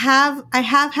 I have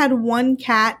had one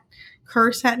cat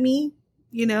curse at me,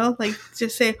 like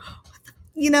just say,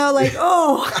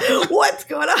 oh, what's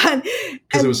going on?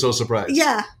 Because it was so surprised.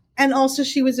 Yeah. And also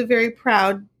she was a very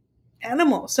proud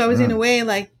animal. So I was in a way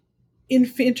like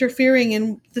interfering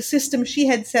in the system she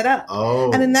had set up.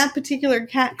 Oh. And in that particular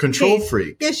cat control case,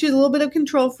 freak. Yeah, she was a little bit of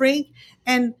control freak.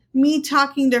 And me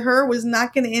talking to her was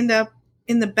not going to end up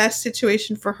in the best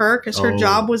situation for her because her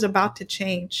job was about to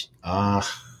change.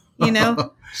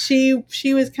 She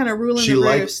was kind of ruling the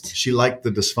roost. She liked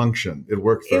the dysfunction. It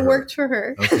worked for her. It worked for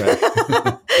her. Okay.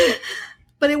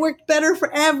 But it worked better for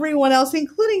everyone else,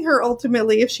 including her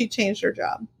ultimately, if she changed her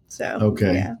job. So,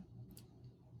 okay. Yeah.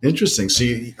 Interesting. So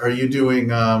are you doing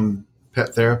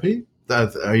pet therapy?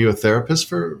 Are you a therapist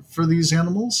for these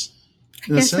animals?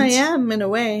 I guess I am in a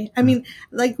way. I mean,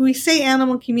 like we say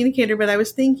animal communicator, but I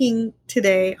was thinking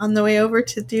today on the way over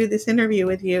to do this interview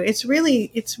with you, it's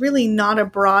really not a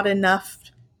broad enough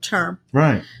term.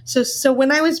 Right. So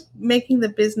when I was making the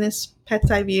business Pet's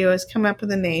Eye View, I was coming up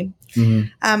with a name.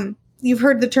 Mm-hmm. You've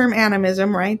heard the term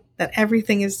animism, right? That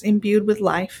everything is imbued with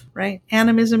life, right?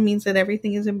 Animism means that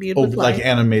everything is imbued with life. Like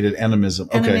animated animism.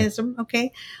 Okay. Animism,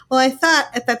 okay. Well, I thought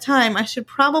at that time I should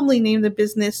probably name the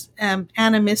business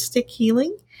Animistic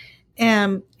Healing,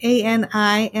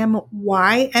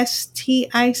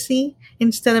 ANIMYSTIC,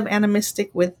 instead of animistic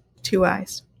with 2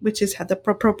 I's, which is the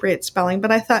appropriate spelling.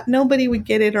 But I thought nobody would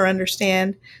get it or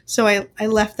understand, so I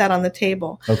left that on the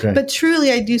table. Okay. But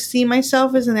truly, I do see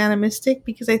myself as an animistic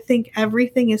because I think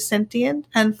everything is sentient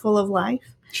and full of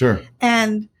life. Sure.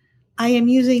 And I am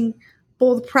using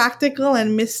both practical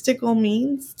and mystical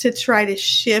means to try to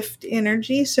shift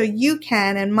energy so you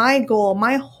can. And my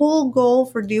whole goal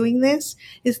for doing this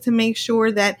is to make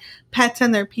sure that pets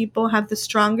and their people have the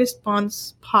strongest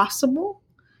bonds possible.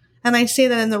 And I say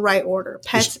that in the right order,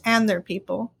 pets and their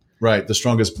people. Right. The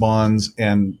strongest bonds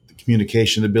and the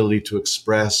communication ability to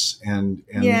express and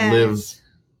yes. live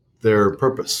their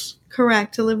purpose.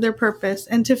 Correct. To live their purpose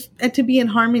and to be in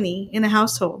harmony in a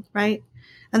household. Right.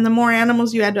 And the more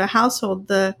animals you add to a household,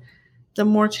 the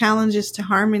more challenges to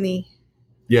harmony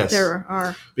yes. there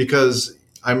are. Because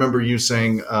I remember you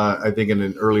saying, I think in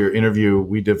an earlier interview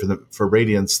we did for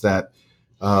Radiance that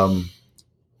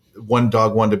one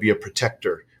dog wanted to be a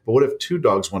protector. But what if 2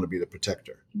 dogs want to be the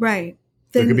protector? Right.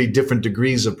 There could be different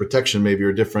degrees of protection, maybe,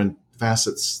 or different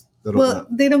facets.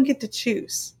 They don't get to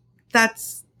choose.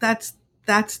 That's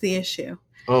That's the issue.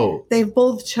 Oh. They've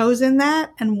both chosen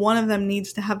that, and one of them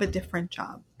needs to have a different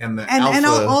job. And the and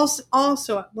alpha...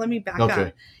 also, let me back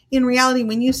up. In reality,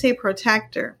 when you say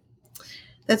protector,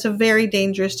 that's a very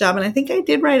dangerous job. And I think I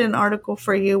did write an article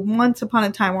for you once upon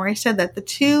a time where I said that the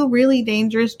two really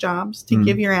dangerous jobs to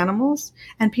give your animals,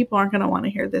 and people aren't going to want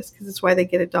to hear this because it's why they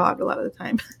get a dog a lot of the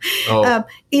time,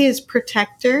 is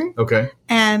protector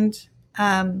and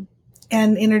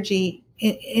energy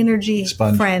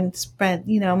Sponge. friend,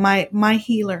 my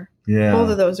healer. Yeah. Both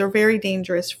of those are very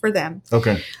dangerous for them.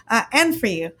 Okay. And for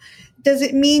you. Does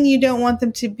it mean you don't want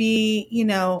them to be,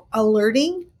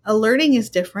 alerting? Alerting is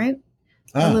different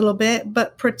a little bit,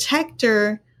 but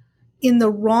protector in the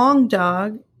wrong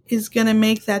dog is going to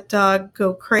make that dog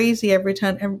go crazy every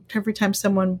time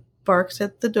someone barks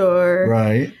at the door.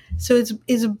 Right. So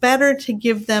it's better to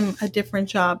give them a different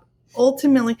job.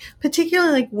 Ultimately,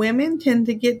 particularly like women tend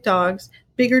to get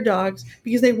bigger dogs,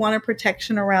 because they want a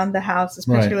protection around the house,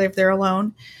 especially if they're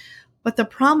alone. But the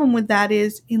problem with that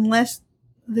is, unless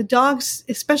the dogs,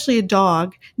 especially a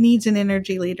dog, needs an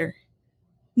energy leader,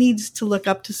 needs to look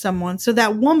up to someone. So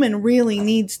that woman really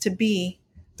needs to be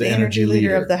the energy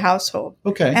leader of the household.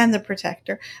 Okay. And the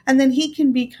protector. And then he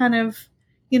can be kind of,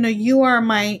 you are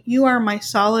my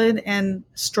solid and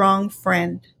strong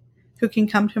friend who can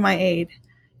come to my aid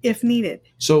if needed.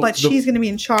 But she's going to be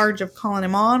in charge of calling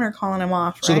him on or calling him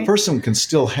off, right? So the person can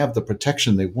still have the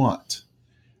protection they want,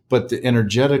 but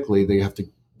energetically they have to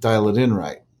dial it in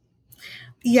right.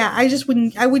 Yeah, I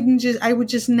would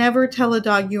just never tell a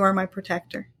dog, you are my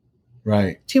protector.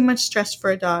 Right. Too much stress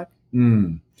for a dog.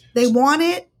 They want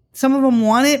it. Some of them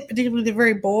want it, particularly the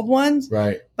very bold ones.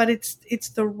 Right. But it's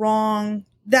the wrong,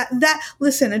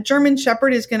 listen, a German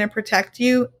Shepherd is going to protect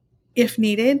you if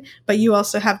needed, but you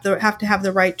also have to have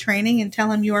the right training and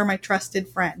tell him, you are my trusted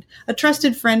friend. A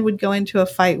trusted friend would go into a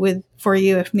fight for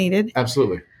you if needed.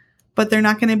 Absolutely. But they're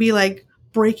not going to be like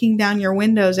breaking down your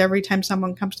windows every time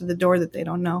someone comes to the door that they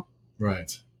don't know.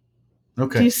 Right.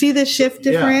 Okay. Do you see the shift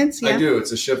difference? Yeah, I do.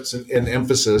 It's a shift in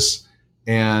emphasis,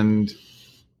 and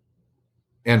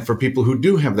for people who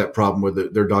do have that problem where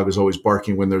their dog is always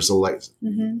barking when there's a light,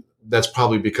 that's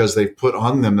probably because they've put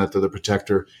on them that they're the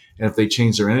protector. And if they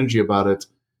change their energy about it,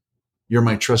 you're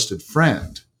my trusted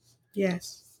friend.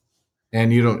 Yes.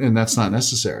 And and that's not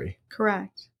necessary.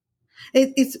 Correct.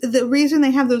 It's the reason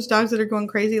they have those dogs that are going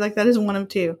crazy like that is one of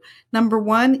two. Number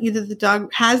one, either the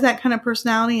dog has that kind of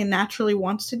personality and naturally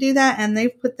wants to do that, and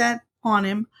they've put that on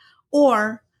him.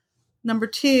 Or number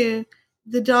two,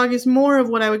 the dog is more of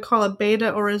what I would call a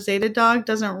beta or a zeta dog,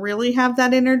 doesn't really have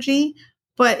that energy,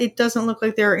 but it doesn't look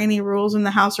like there are any rules in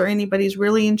the house or anybody's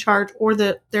really in charge, or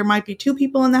that there might be two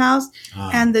people in the house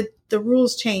and the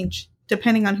rules change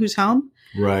depending on who's home.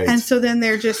 Right. And so then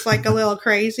they're just like a little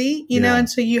crazy, know, and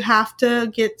so you have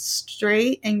to get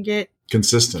straight and get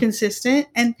consistent.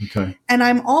 And, and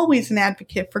I'm always an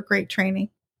advocate for great training.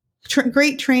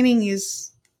 Great training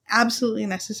is absolutely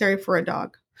necessary for a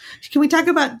dog. Can we talk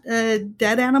about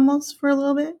dead animals for a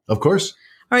little bit? Of course.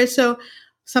 All right. So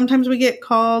sometimes I get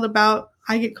called about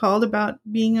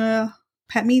being a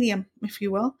pet medium, if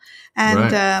you will,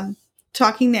 and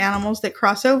talking to animals that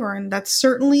cross over. And that's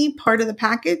certainly part of the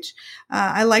package.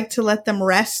 I like to let them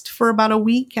rest for about a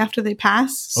week after they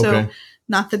pass. So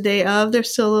not the day of.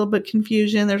 There's still a little bit of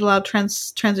confusion. There's a lot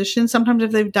of transition. Sometimes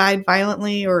if they've died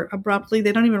violently or abruptly,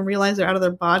 they don't even realize they're out of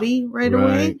their body right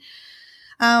away.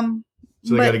 So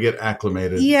they got to get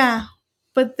acclimated. Yeah.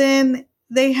 But then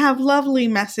they have lovely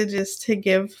messages to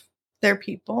give their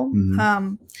people.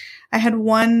 I had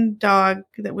one dog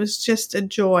that was just a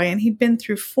joy, and he'd been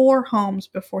through 4 homes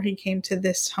before he came to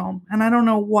this home. And I don't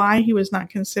know why he was not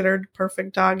considered a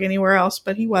perfect dog anywhere else,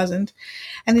 but he wasn't.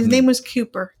 And his name was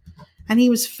Cooper, and he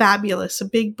was fabulous, a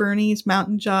big Bernese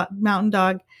mountain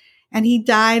dog. And he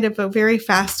died of a very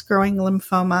fast growing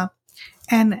lymphoma.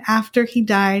 And after he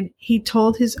died, he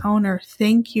told his owner,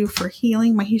 "Thank you for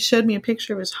healing he showed me a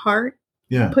picture of his heart,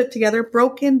 put together,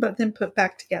 broken, but then put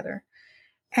back together.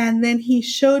 And then he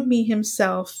showed me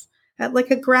himself at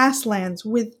like a grasslands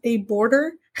with a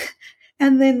border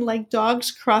and then like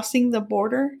dogs crossing the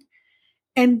border.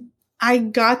 And I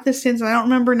got the sense, and I don't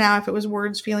remember now if it was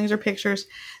words, feelings, or pictures,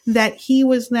 that he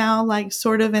was now like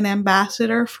sort of an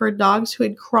ambassador for dogs who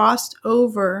had crossed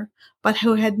over, but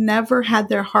who had never had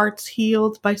their hearts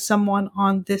healed by someone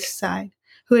on this side,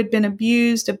 who had been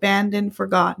abused, abandoned,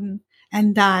 forgotten,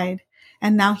 and died.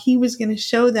 And now he was going to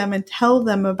show them and tell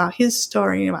them about his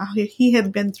story, about how he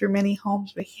had been through many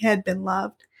homes, but he had been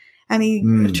loved. And he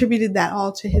attributed that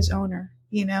all to his owner,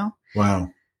 Wow.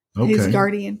 Okay. His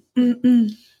guardian.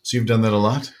 So you've done that a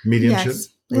lot? Mediumship?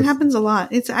 It happens a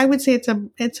lot. I would say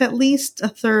it's at least a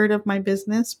third of my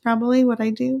business, probably what I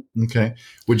do. Okay.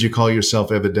 Would you call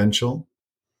yourself evidential?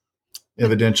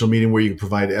 Evidential meaning where you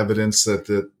provide evidence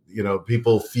that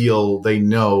people feel they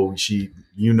know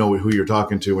you know who you're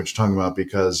talking to, what you're talking about,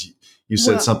 because you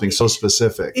said something so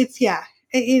specific. It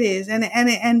is.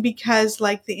 And because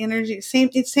like the energy,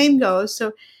 same goes.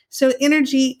 So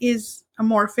energy is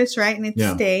amorphous, right? And it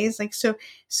stays like,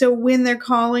 so when they're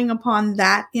calling upon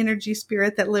that energy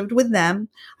spirit that lived with them,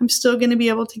 I'm still going to be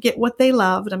able to get what they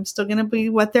loved. I'm still going to be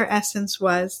what their essence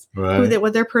was, right.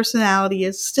 what their personality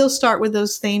is, still start with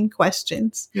those same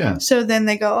questions. Yeah. So then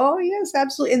they go, oh yes,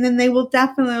 absolutely. And then they will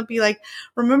definitely be like,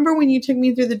 remember when you took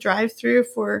me through the drive-through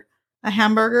for a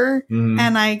hamburger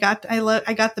and I got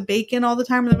the bacon all the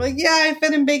time? And they're like, yeah, I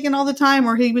fed him bacon all the time.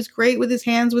 Or he was great with his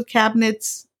hands with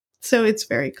cabinets. So it's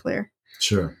very clear.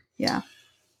 Sure. Yeah.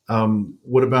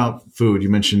 What about food? You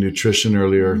mentioned nutrition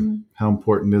earlier. How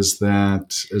important is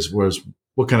that, as well as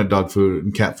what kind of dog food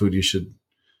and cat food you should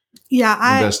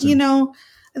invest in?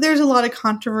 There's a lot of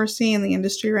controversy in the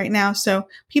industry right now. So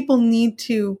people need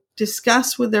to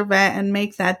discuss with their vet and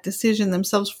make that decision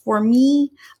themselves. For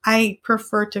me, I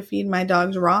prefer to feed my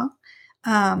dogs raw.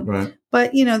 Right.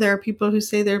 But, there are people who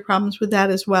say there are problems with that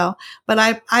as well.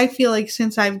 But I feel like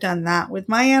since I've done that with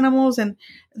my animals, and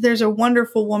there's a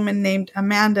wonderful woman named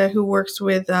Amanda who works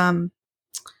with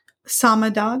Sama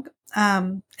Dog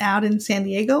out in San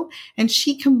Diego, and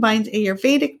she combines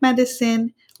Ayurvedic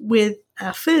medicine with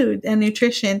food and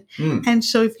nutrition. And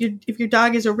so if your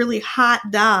dog is a really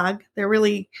hot dog, they're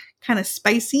really kind of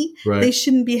spicy, right. They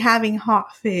shouldn't be having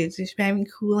hot foods. They should be having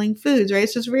cooling foods, right?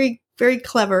 So it's very, very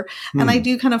clever. And I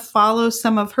do kind of follow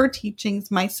some of her teachings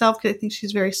myself because I think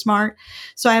she's very smart.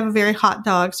 So I have a very hot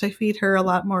dog, so I feed her a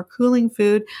lot more cooling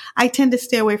food. I tend to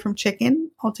stay away from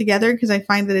chicken altogether because I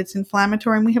find that it's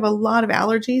inflammatory, and we have a lot of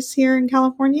allergies here in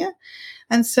California.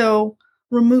 And so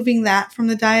removing that from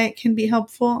the diet can be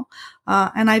helpful.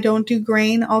 And I don't do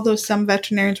grain, although some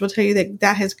veterinarians will tell you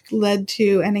that has led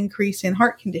to an increase in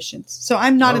heart conditions. So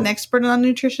I'm not an expert on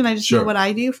nutrition. I just know what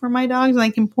I do for my dogs, and I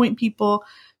can point people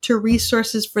to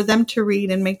resources for them to read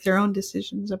and make their own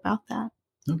decisions about that.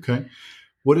 Okay.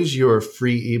 What is your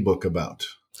free ebook about?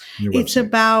 It's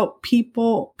about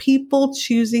people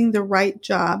choosing the right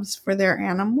jobs for their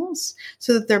animals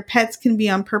so that their pets can be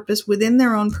on purpose within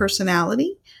their own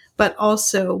personality, but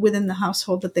also within the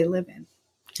household that they live in.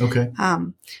 Okay.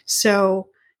 So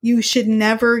you should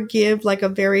never give like a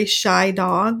very shy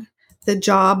dog the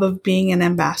job of being an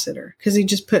ambassador, because you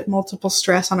just put multiple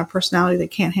stress on a personality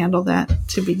that can't handle that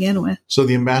to begin with. So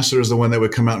the ambassador is the one that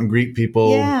would come out and greet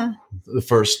people. Yeah. The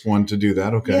first one to do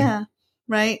that. Okay. Yeah.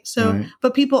 Right. So,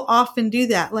 but people often do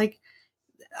that. Like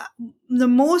the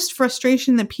most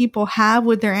frustration that people have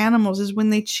with their animals is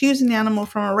when they choose an animal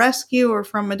from a rescue or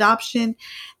from adoption,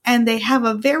 and they have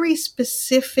a very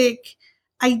specific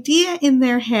idea in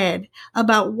their head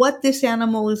about what this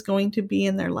animal is going to be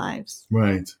in their lives.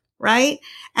 Right. Right.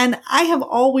 And I have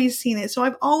always seen it. So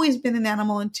I've always been an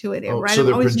animal intuitive, right? So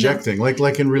they're projecting,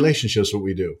 like in relationships, what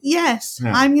we do. Yes.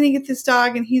 Yeah. I'm going to get this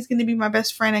dog and he's going to be my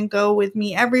best friend and go with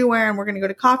me everywhere. And we're going to go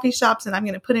to coffee shops and I'm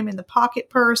going to put him in the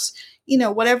pocket purse,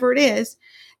 whatever it is.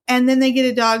 And then they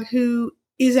get a dog who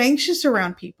is anxious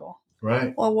around people.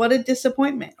 Right. Well, what a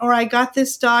disappointment. Or I got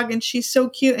this dog and she's so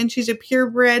cute and she's a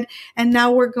purebred. And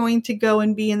now we're going to go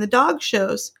and be in the dog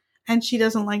shows. And she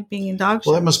doesn't like being in dog shows.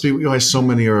 Well, that must be why so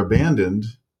many are abandoned,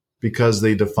 because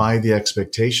they defy the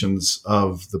expectations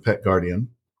of the pet guardian.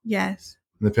 Yes.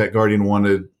 And the pet guardian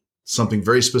wanted something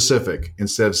very specific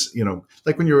instead of,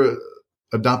 like when you're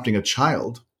adopting a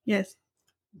child. Yes.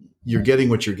 You're getting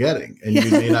what you're getting, and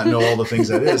you may not know all the things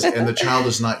that is. And the child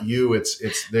is not you.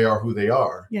 It's they are who they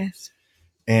are. Yes.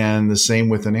 And the same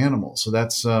with an animal. So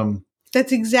that's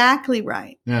exactly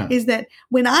right. Yeah. Is that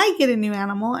when I get a new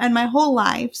animal, and my whole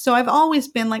life, so I've always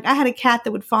been like, I had a cat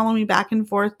that would follow me back and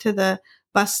forth to the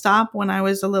bus stop when I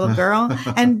was a little girl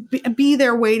and be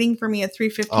there waiting for me at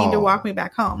 3:15 to walk me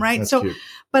back home. Right. So, cute.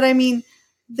 But I mean,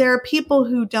 there are people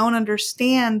who don't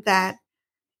understand that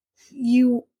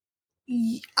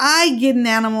I get an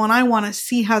animal and I want to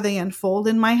see how they unfold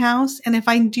in my house. And if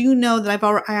I do know that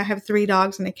I have 3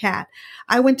 dogs and a cat,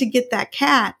 I went to get that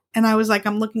cat and I was like,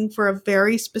 I'm looking for a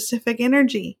very specific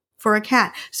energy for a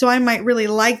cat. So I might really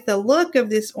like the look of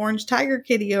this orange tiger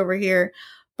kitty over here,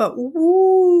 but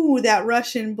that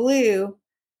Russian blue,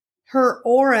 her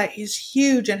aura is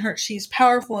huge and she's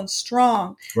powerful and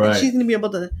strong. Right. And she's going to be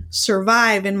able to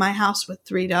survive in my house with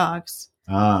 3 dogs.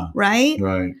 Right.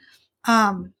 Right.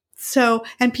 So,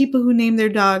 and people who name their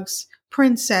dogs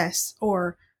Princess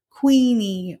or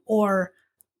Queenie or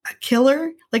a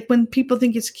killer, like when people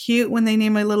think it's cute when they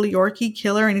name a little Yorkie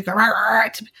Killer and you go,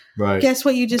 right. Guess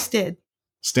what you just did?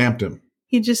 Stamped him.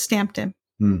 You just stamped him.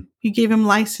 You gave him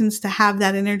license to have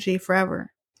that energy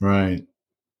forever. Right.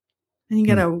 And you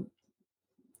got to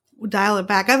dial it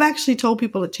back. I've actually told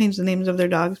people to change the names of their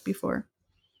dogs before.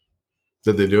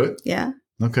 Did they do it? Yeah.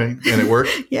 Okay. And it worked?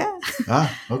 Yeah.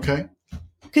 Okay.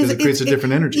 Because it creates a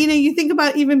different energy. You think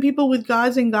about even people with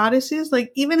gods and goddesses,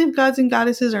 like even if gods and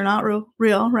goddesses are not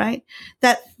real, right?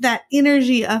 That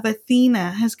energy of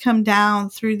Athena has come down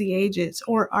through the ages,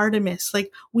 or Artemis.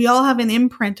 Like we all have an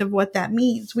imprint of what that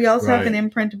means. We also have an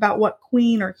imprint about what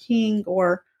queen or king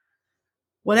or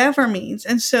whatever means.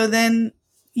 And so then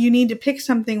you need to pick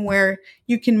something where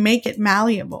you can make it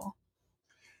malleable.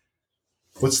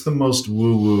 What's the most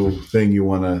woo-woo thing you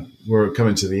want to, we're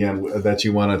coming to the end, that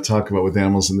you want to talk about with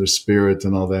animals and their spirit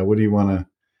and all that? What do you want to?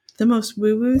 The most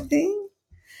woo-woo thing?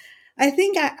 I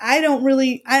think I don't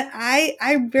really,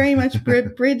 I very much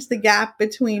bridge the gap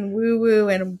between woo-woo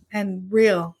and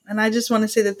real. And I just want to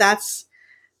say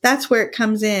that's where it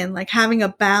comes in, like having a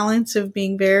balance of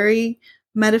being very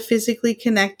metaphysically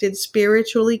connected,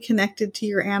 spiritually connected to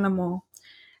your animal,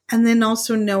 and then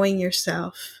also knowing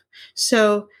yourself.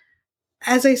 So,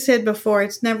 as I said before,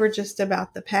 it's never just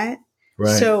about the pet.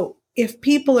 Right. So if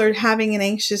people are having an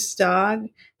anxious dog,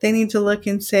 they need to look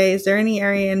and say, is there any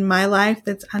area in my life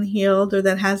that's unhealed or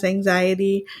that has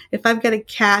anxiety? If I've got a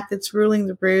cat that's ruling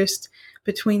the roost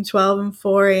between 12 and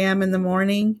 4 a.m. in the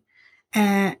morning,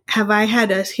 have I had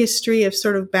a history of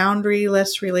sort of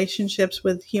boundary-less relationships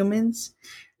with humans?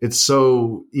 It's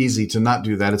so easy to not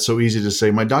do that. It's so easy to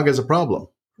say, my dog has a problem.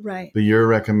 Right. But you're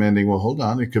recommending, well, hold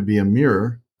on, it could be a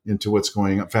mirror into what's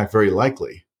going on. In fact, very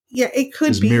likely. Yeah, it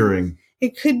could be mirroring.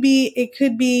 It could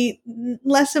be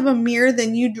less of a mirror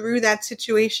than you drew that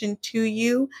situation to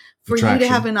you for Attraction. You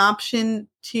to have an option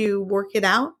to work it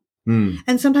out.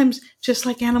 And sometimes just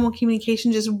like animal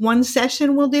communication, just one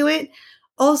session will do it.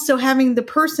 Also having the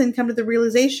person come to the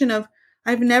realization of,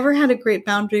 I've never had a great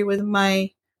boundary with my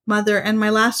mother and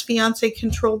my last fiance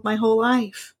controlled my whole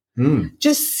life.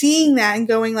 Just seeing that and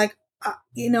going like,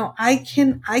 I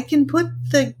can put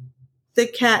the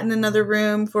cat in another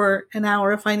room for an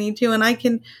hour if I need to.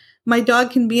 And my dog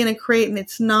can be in a crate and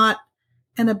it's not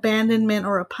an abandonment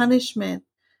or a punishment.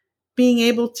 Being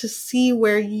able to see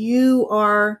where you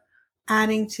are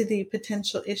adding to the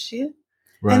potential issue.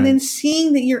 Right. And then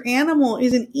seeing that your animal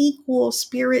is an equal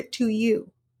spirit to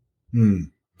you.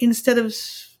 Instead of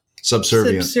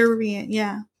subservient.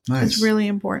 Yeah. Nice. It's really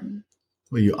important.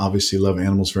 Well, you obviously love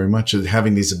animals very much.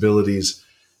 Having these abilities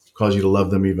cause you to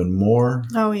love them even more.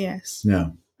 Oh, yes. Yeah.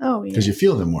 Oh, yes. Because you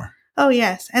feel them more. Oh,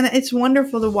 yes. And it's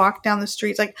wonderful to walk down the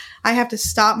streets. Like, I have to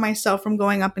stop myself from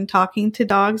going up and talking to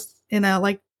dogs in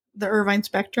the Irvine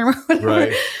Spectrum or whatever.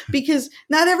 Right. Because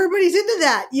not everybody's into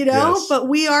that, yes. But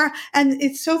we are. And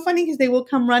it's so funny because they will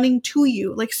come running to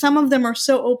you. Like, some of them are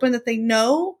so open that they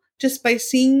know just by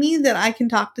seeing me that I can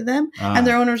talk to them. And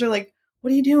their owners are like,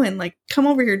 what are you doing? Like, come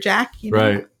over here, Jack.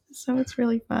 Right. So it's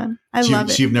really fun. I love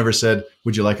it. So you've never said,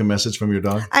 would you like a message from your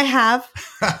dog? I have.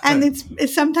 And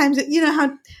it's sometimes,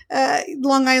 how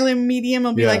Long Island Medium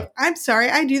will be like, I'm sorry,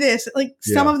 I do this. Like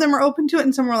some of them are open to it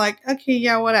and some are like, okay,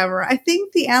 yeah, whatever. I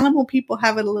think the animal people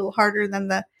have it a little harder than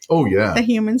the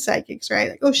human psychics, right?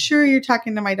 Like, oh, sure, you're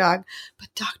talking to my dog. But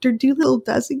Dr. Doolittle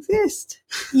does exist.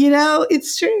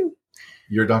 It's true.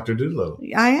 You're Dr. Doolittle.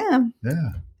 I am. Yeah.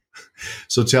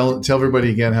 So tell everybody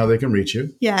again how they can reach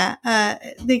you. Yeah.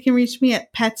 They can reach me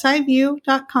at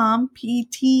petseyeview.com,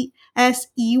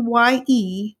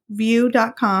 PETSEYE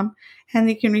view.com. And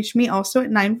they can reach me also at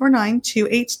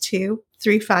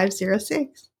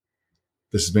 949-282-3506.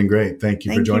 This has been great. Thank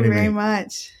you for joining me. Thank you very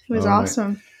much. It was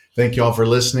awesome. Thank you all for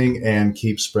listening and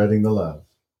keep spreading the love.